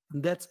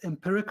 And that's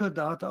empirical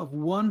data of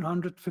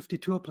 150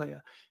 tour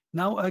player.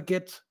 Now I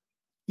get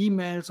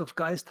emails of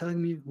guys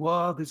telling me,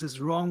 wow, this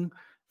is wrong.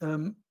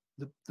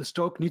 The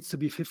stroke needs to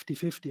be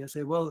 50-50. I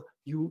say, well,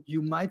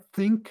 you might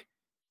think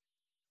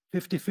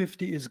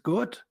 50-50 is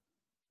good.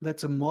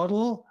 That's a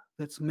model.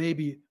 That's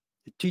maybe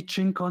a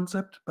teaching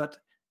concept, but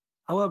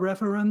our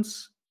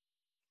reference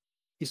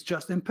is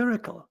just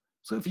empirical.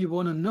 So if you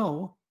want to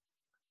know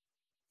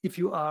if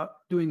you are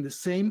doing the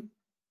same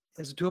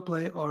as a tour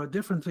player or a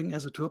different thing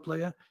as a tour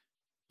player,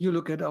 you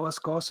look at our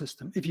score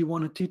system. If you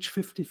want to teach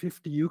 50-50,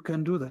 you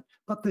can do that.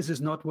 But this is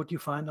not what you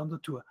find on the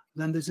tour.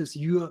 Then this is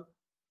your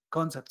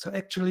concept. So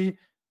actually,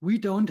 we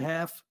don't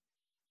have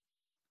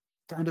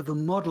kind of a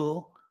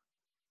model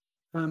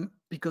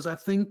because I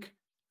think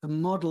the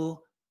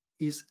model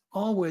is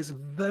always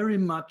very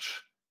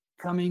much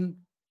coming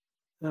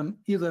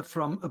either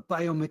from a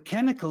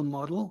biomechanical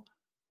model,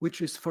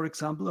 which is, for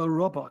example, a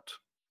robot,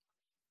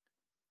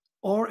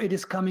 or it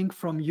is coming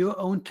from your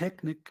own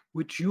technique,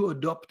 which you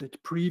adopted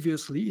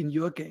previously in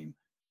your game.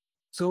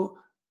 So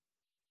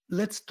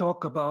let's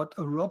talk about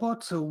a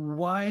robot. So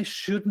why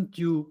shouldn't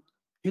you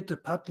hit the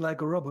putt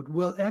like a robot?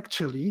 Well,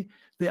 actually,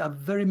 there are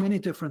very many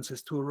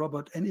differences to a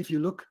robot. And if you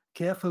look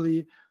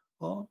carefully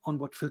on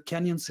what Phil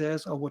Kenyon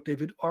says or what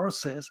David Orr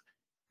says,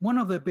 one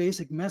of the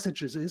basic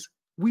messages is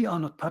we are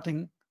not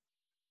putting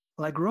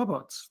like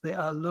robots. There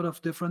are a lot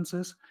of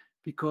differences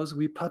because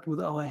we putt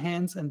with our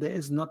hands and there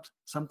is not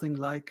something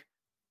like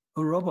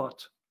a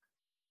robot.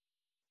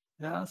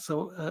 Yeah,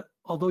 so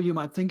although you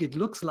might think it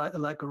looks like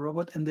a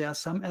robot and there are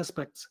some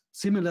aspects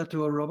similar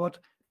to a robot,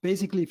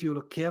 basically if you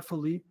look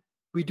carefully,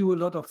 we do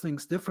a lot of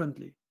things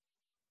differently.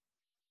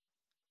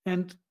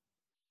 And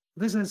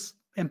this is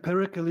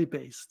empirically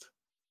based.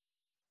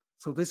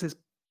 So this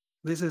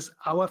is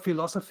our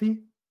philosophy.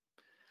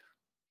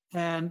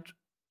 And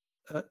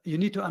you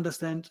need to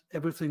understand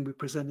everything we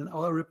present in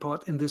our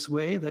report in this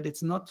way, that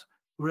it's not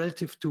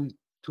relative to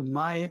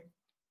my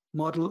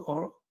model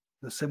or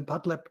the SAM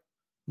PuttLab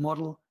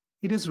model.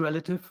 It is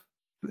relative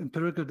to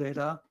empirical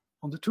data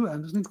on the tour.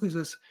 And I think this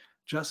is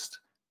just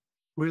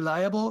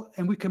reliable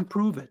and we can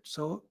prove it.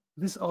 So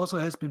this also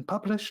has been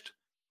published.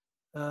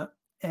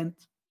 And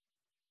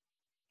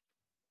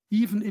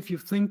even if you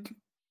think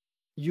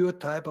your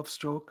type of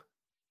stroke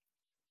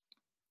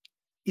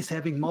is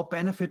having more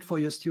benefit for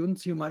your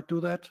students, you might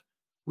do that.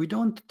 We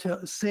don't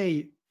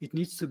say it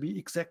needs to be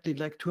exactly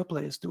like tour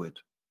players do it,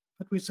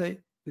 but we say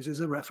this is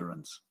a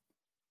reference.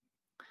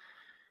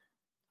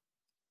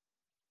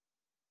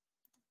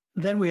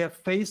 Then we have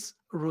phase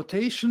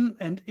rotation,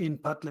 and in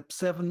PuttLab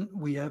 7,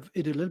 we have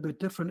it a little bit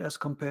different as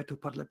compared to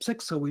PuttLab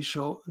 6. So we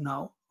show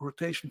now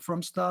rotation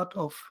from start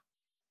of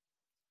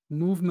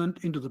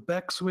movement into the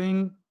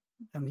backswing,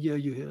 and here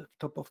you have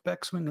top of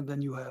backswing, and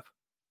then you have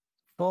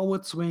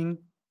forward swing.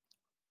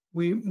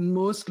 We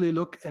mostly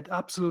look at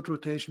absolute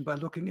rotation by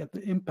looking at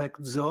the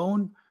impact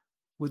zone,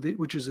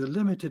 which is a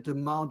limited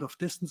amount of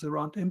distance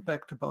around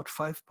impact, about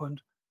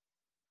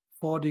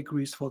 5.4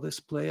 degrees for this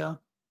player,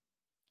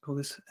 for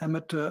this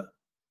amateur,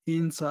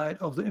 inside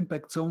of the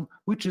impact zone,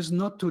 which is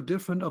not too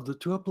different of the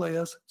tour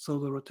players. So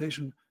the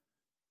rotation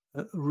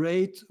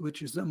rate,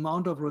 which is the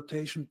amount of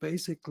rotation,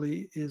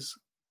 basically is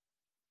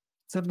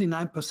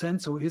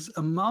 79%. So his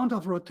amount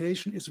of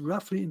rotation is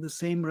roughly in the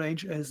same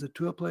range as the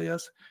tour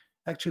players.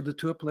 Actually, the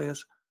tour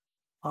players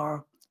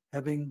are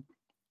having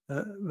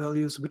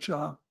values which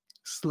are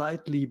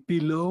slightly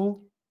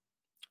below.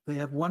 They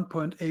have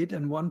 1.8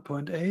 and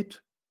 1.8.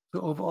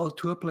 So overall,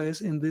 tour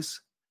players in this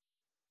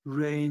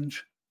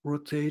range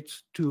rotate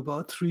to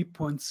about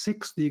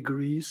 3.6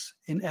 degrees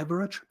in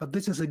average, but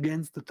this is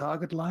against the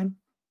target line.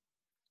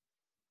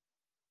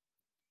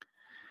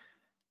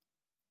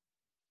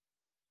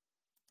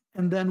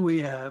 And then we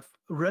have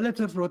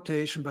relative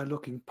rotation by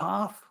looking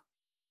path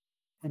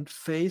and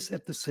phase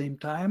at the same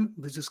time.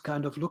 This is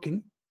kind of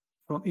looking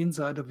from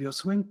inside of your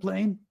swing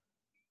plane.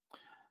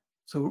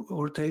 So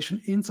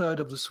rotation inside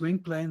of the swing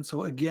plane,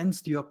 so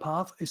against your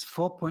path, is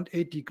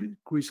 4.8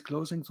 degrees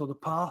closing. So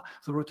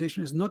the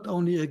rotation is not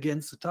only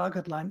against the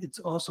target line, it's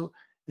also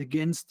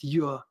against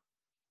your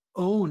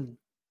own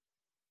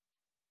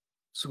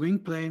swing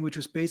plane, which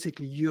is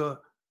basically your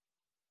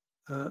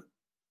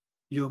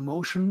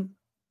motion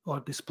or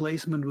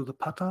displacement with the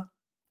putter,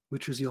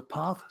 which is your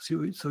path.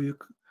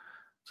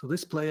 So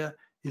this player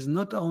is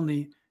not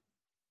only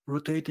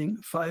rotating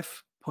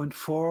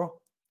 5.4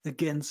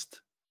 against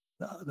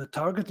the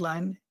target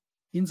line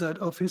inside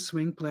of his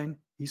swing plane,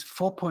 he's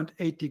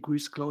 4.8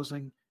 degrees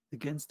closing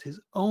against his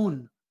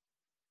own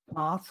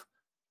path,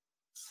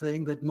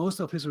 saying that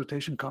most of his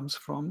rotation comes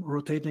from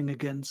rotating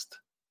against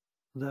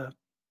the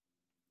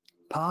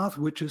path,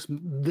 which is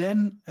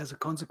then, as a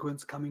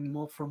consequence, coming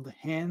more from the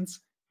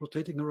hands,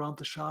 rotating around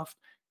the shaft,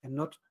 and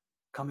not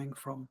coming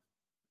from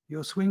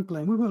your swing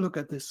plane. We will look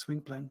at this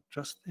swing plane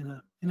just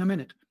in a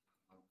minute.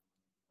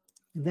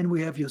 And then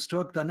we have your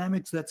stroke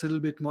dynamics. That's a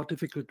little bit more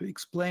difficult to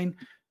explain,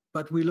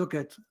 but we look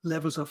at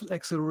levels of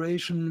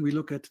acceleration, we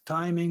look at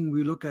timing,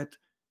 we look at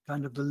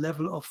kind of the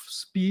level of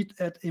speed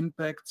at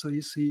impact. So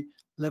you see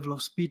level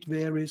of speed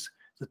varies,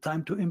 the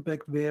time to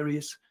impact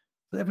varies.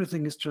 So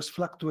everything is just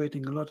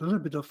fluctuating a lot, a little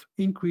bit of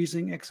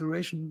increasing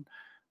acceleration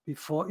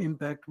before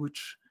impact,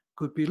 which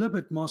could be a little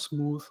bit more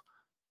smooth.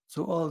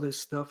 So all this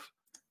stuff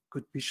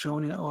could be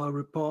shown in our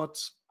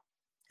reports.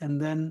 And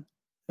then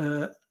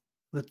the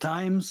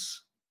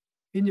times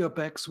in your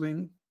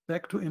backswing,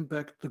 back to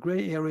impact. The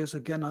gray areas,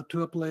 again, are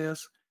tour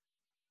players.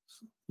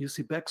 You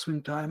see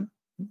backswing time,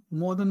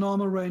 more than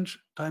normal range,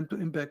 time to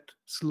impact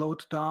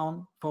slowed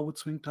down, forward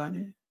swing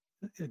time,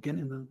 again,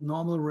 in the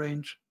normal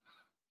range.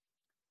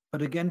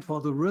 But again,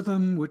 for the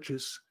rhythm, which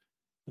is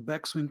the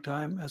backswing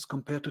time as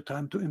compared to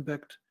time to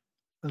impact,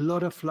 a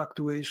lot of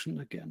fluctuation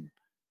again.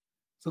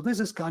 So this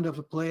is kind of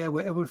a player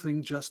where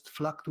everything just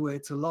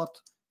fluctuates a lot.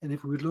 And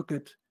if we look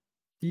at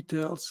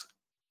details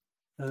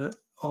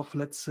of,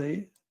 let's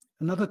say,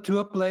 another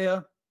tour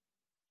player,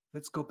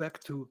 let's go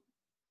back to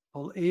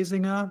Paul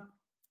Asinger.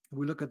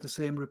 We look at the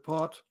same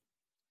report.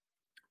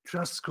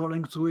 Just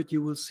scrolling through it,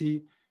 you will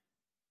see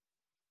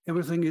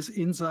everything is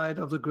inside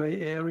of the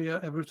gray area.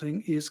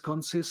 Everything is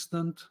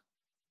consistent.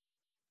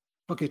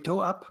 Okay, toe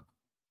up.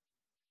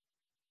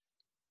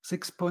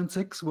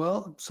 6.6.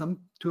 Well, some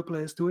tour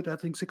players do it. I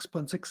think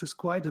 6.6 is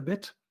quite a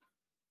bit.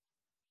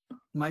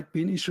 Might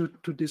be an issue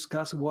to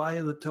discuss why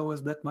the toe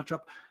is that much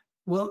up.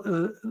 Well,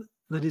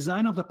 the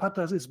design of the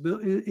putters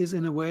is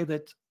in a way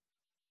that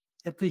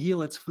at the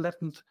heel it's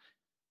flattened,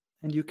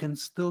 and you can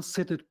still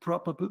sit it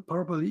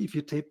properly if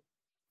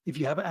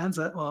you have an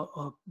answer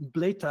or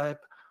blade type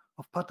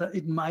of putter.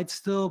 It might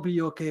still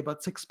be okay,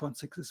 but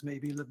 6.6 is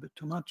maybe a little bit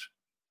too much.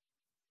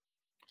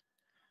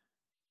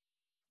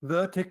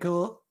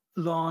 Vertical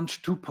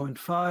launch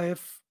 2.5,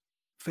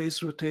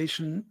 face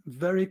rotation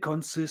very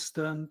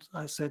consistent.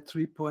 I said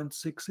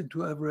 3.6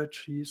 into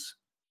average. He's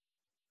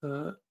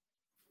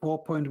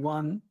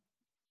 4.1,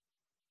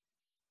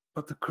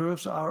 but the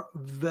curves are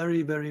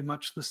very, very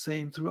much the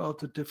same throughout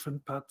the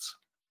different putts.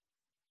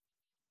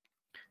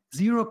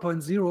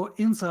 0.0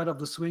 inside of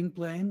the swing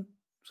plane.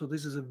 So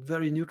this is a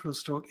very neutral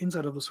stroke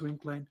inside of the swing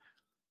plane.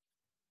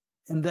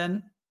 And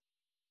then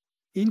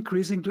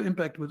increasing to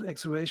impact with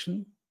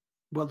acceleration.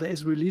 Well, there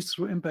is release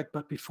through impact,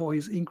 but before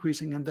he's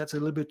increasing, and that's a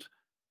little bit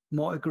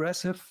more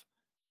aggressive.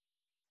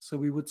 So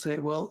we would say,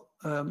 well,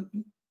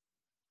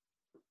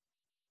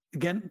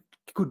 again,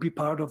 could be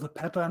part of the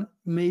pattern.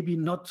 Maybe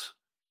not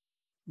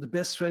the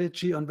best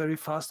strategy on very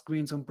fast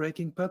greens on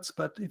breaking putts,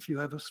 but if you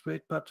have a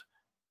straight putt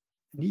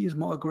and he is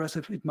more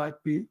aggressive, it might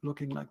be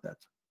looking like that.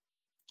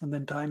 And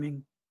then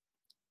timing,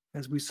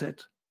 as we said,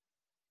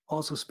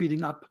 also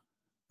speeding up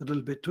a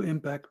little bit to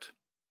impact.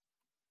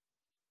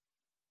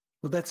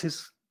 Well, that's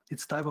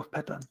its type of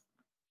pattern.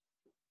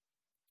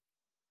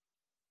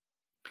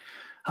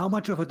 How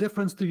much of a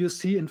difference do you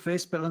see in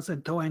face balance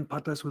and toe-hand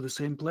putters with the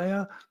same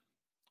player?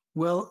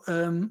 Well,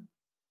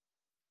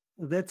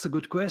 that's a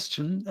good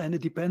question, and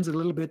it depends a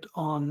little bit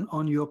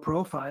on your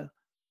profile.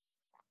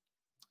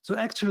 So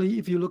actually,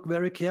 if you look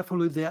very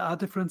carefully, there are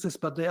differences,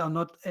 but they are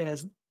not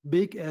as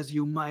big as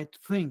you might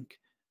think.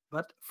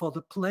 But for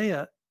the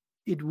player,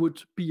 it would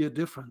be a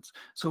difference.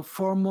 So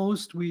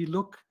foremost, we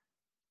look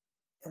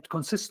at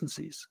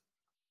consistencies,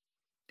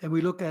 and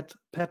we look at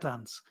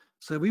patterns.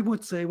 So we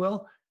would say,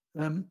 well,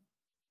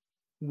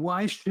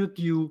 why should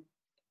you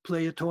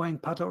play a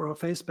toe-hand putter or a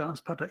face balance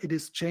putter? It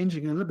is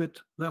changing a little bit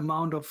the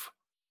amount of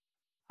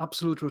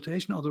absolute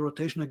rotation or the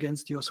rotation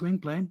against your swing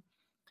plane.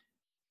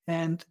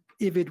 And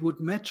if it would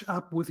match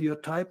up with your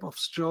type of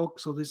stroke,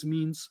 so this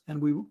means,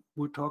 and we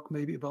will talk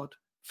maybe about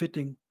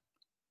fitting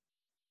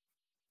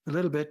a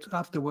little bit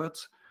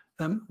afterwards,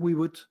 we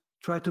would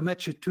try to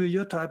match it to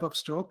your type of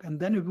stroke, and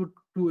then it would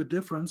do a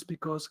difference,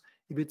 because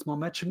if it's more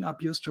matching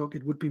up your stroke,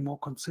 it would be more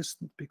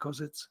consistent, because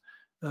it's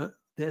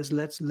there's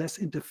less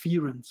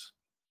interference.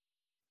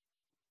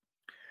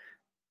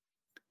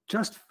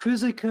 Just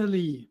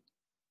physically,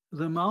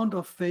 the amount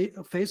of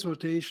face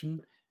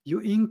rotation you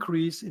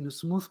increase in a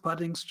smooth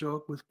putting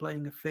stroke with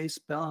playing a face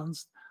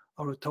balanced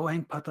or a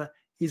toe-hand putter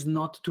is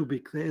not too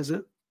big. There is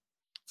a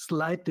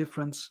slight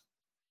difference,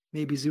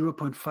 maybe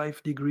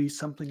 0.5 degrees,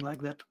 something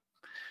like that.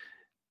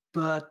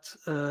 But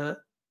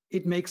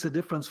it makes a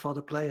difference for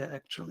the player,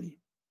 actually,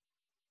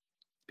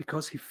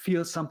 because he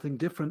feels something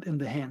different in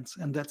the hands,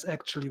 and that's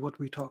actually what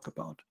we talk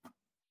about.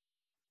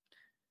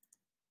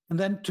 And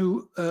then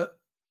to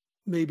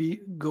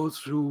maybe go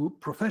through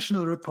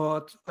professional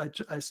report, I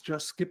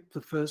just skipped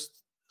the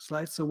first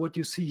slide. So what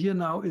you see here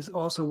now is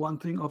also one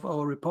thing of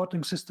our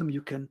reporting system.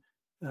 You can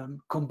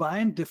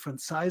combine different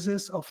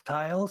sizes of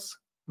tiles,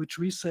 which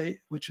we say,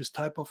 which is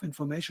type of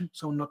information,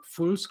 so not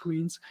full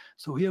screens.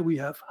 So here we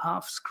have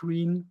half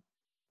screen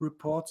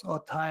reports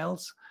or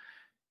tiles,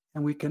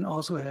 and we can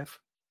also have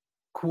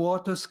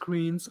quarter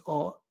screens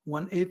or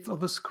 1/8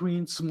 of a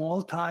screen,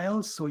 small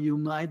tiles. So you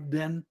might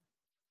then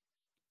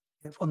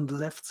have on the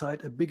left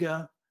side a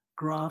bigger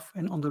graph,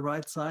 and on the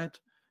right side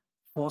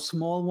 4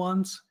 small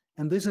ones.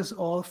 And this is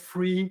all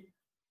free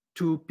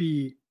to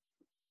be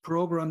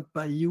programmed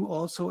by you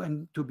also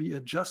and to be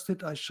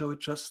adjusted. I show it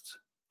just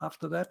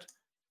after that,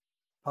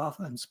 path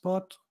and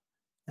spot.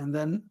 And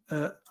then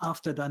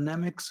after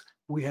dynamics,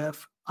 we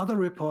have other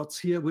reports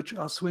here, which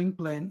are swing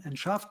plane and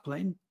shaft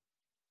plane.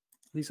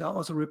 These are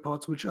also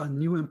reports which are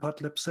new in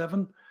PuttLab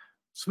 7.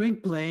 Swing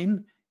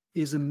plane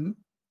is a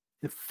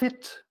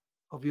fit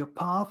of your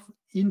path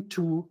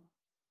into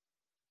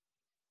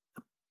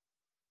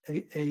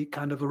a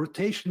kind of a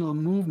rotational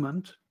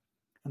movement.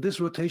 And this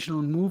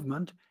rotational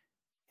movement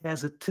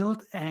has a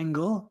tilt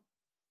angle,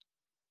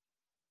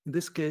 in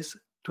this case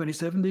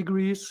 27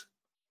 degrees.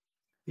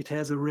 It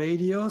has a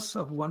radius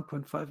of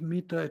 1.5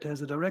 meter. It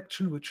has a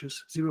direction, which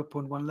is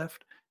 0.1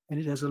 left, and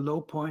it has a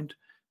low point,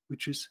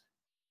 which is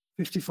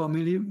 54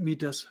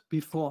 millimeters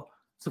before.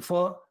 So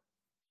for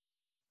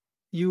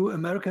you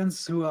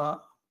Americans who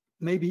are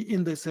maybe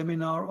in the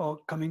seminar or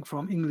coming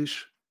from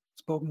English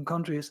spoken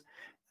countries,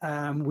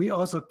 we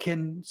also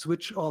can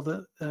switch all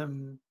the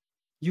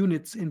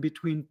units in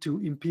between to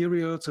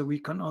imperial, so we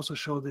can also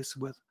show this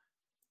with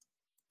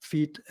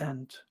feet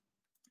and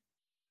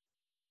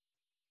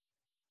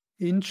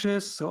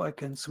inches. So I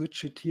can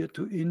switch it here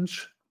to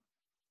inch.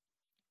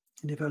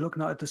 And if I look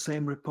now at the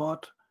same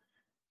report,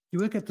 you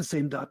will get the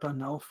same data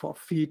now for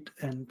feet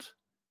and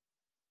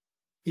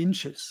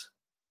inches.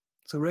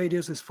 So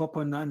radius is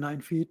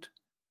 4.99 feet,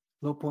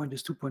 low point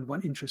is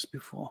 2.1 inches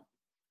before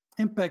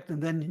impact.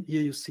 And then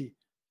here you see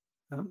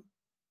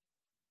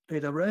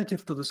data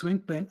relative to the swing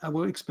plane. I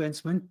will explain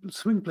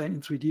swing plane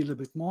in 3D a little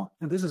bit more.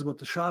 And this is what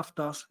the shaft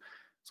does.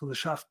 So the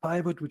shaft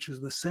pivot, which is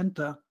the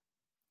center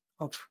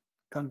of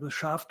kind of the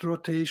shaft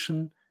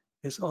rotation,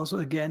 is also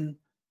again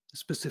a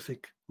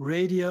specific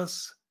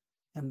radius.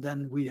 And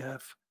then we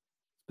have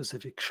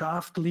specific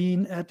shaft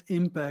lean at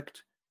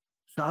impact.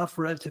 Shaft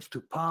relative to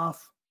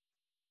path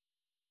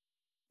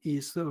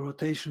is the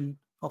rotation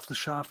of the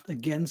shaft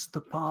against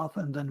the path.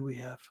 And then we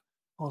have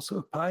also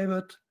a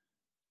pivot.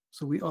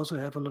 So we also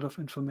have a lot of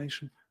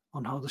information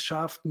on how the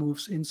shaft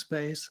moves in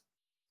space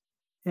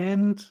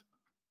and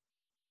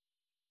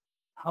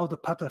how the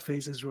putter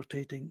face is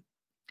rotating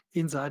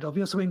inside of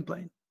your swing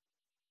plane.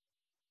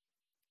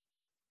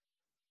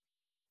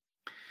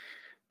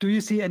 Do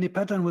you see any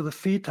pattern with the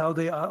feet, how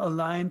they are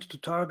aligned to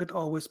target,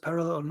 always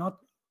parallel or not?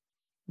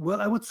 Well,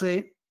 I would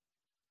say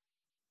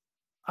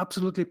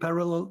absolutely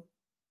parallel.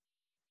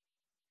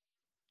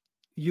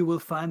 You will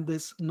find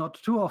this not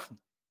too often.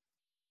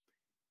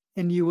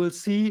 And you will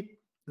see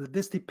that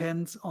this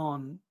depends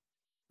on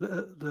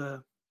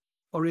the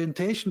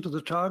orientation to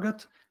the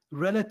target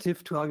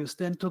relative to how you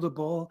stand to the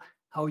ball,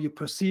 how you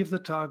perceive the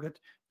target.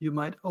 You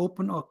might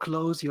open or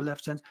close your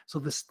left stance. So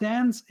the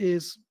stance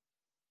is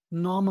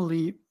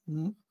normally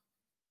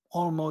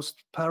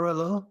almost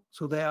parallel.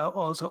 So there are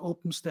also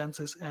open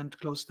stances and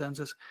closed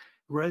stances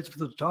relative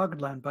to the target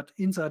line. But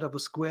inside of a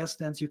square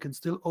stance, you can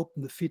still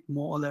open the feet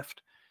more or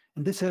left.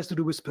 And this has to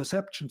do with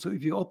perception. So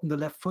if you open the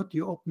left foot,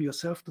 you open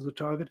yourself to the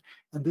target,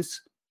 and this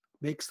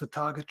makes the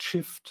target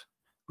shift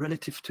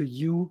relative to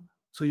you.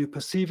 So you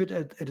perceive it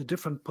at a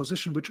different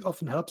position, which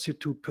often helps you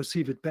to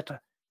perceive it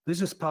better.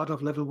 This is part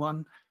of level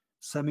 1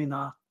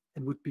 seminar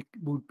and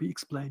would be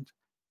explained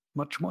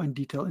much more in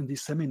detail in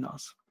these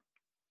seminars.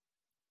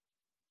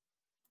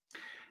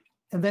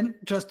 And then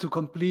just to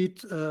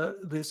complete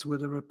this with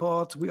the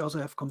reports, we also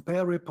have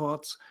compare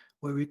reports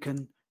where we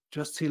can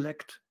just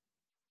select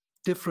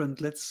different.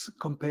 Let's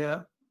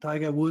compare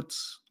Tiger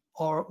Woods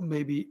or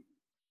maybe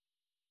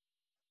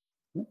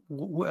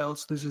who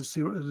else? This is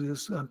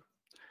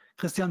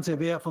Christian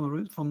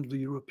Marquardt from the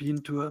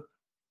European Tour.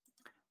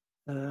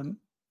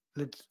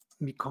 Let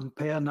me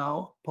compare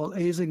now Paul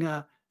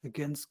Azinger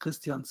against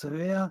Christian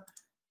Marquardt.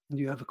 And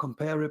you have a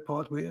compare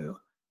report where you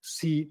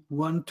see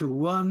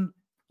 1-to-1,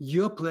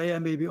 your player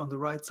maybe on the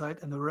right side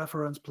and the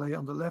reference player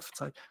on the left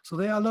side. So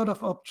there are a lot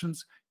of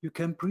options. You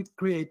can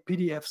create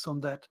PDFs on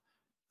that,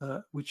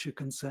 which you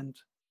can send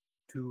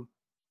to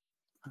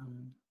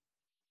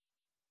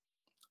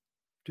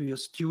your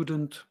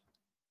student.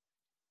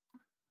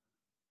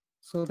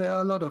 So there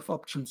are a lot of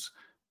options.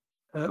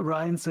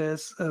 Ryan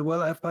says,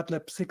 well, I have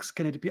PuttLab 6.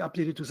 Can it be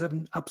updated to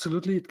 7?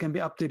 Absolutely, it can be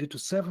updated to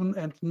 7.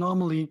 And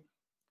normally,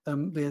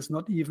 there's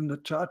not even a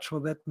charge for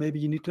that. Maybe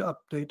you need to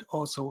update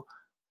also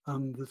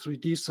the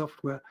 3D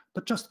software.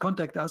 But just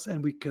contact us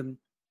and we can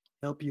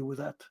help you with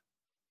that.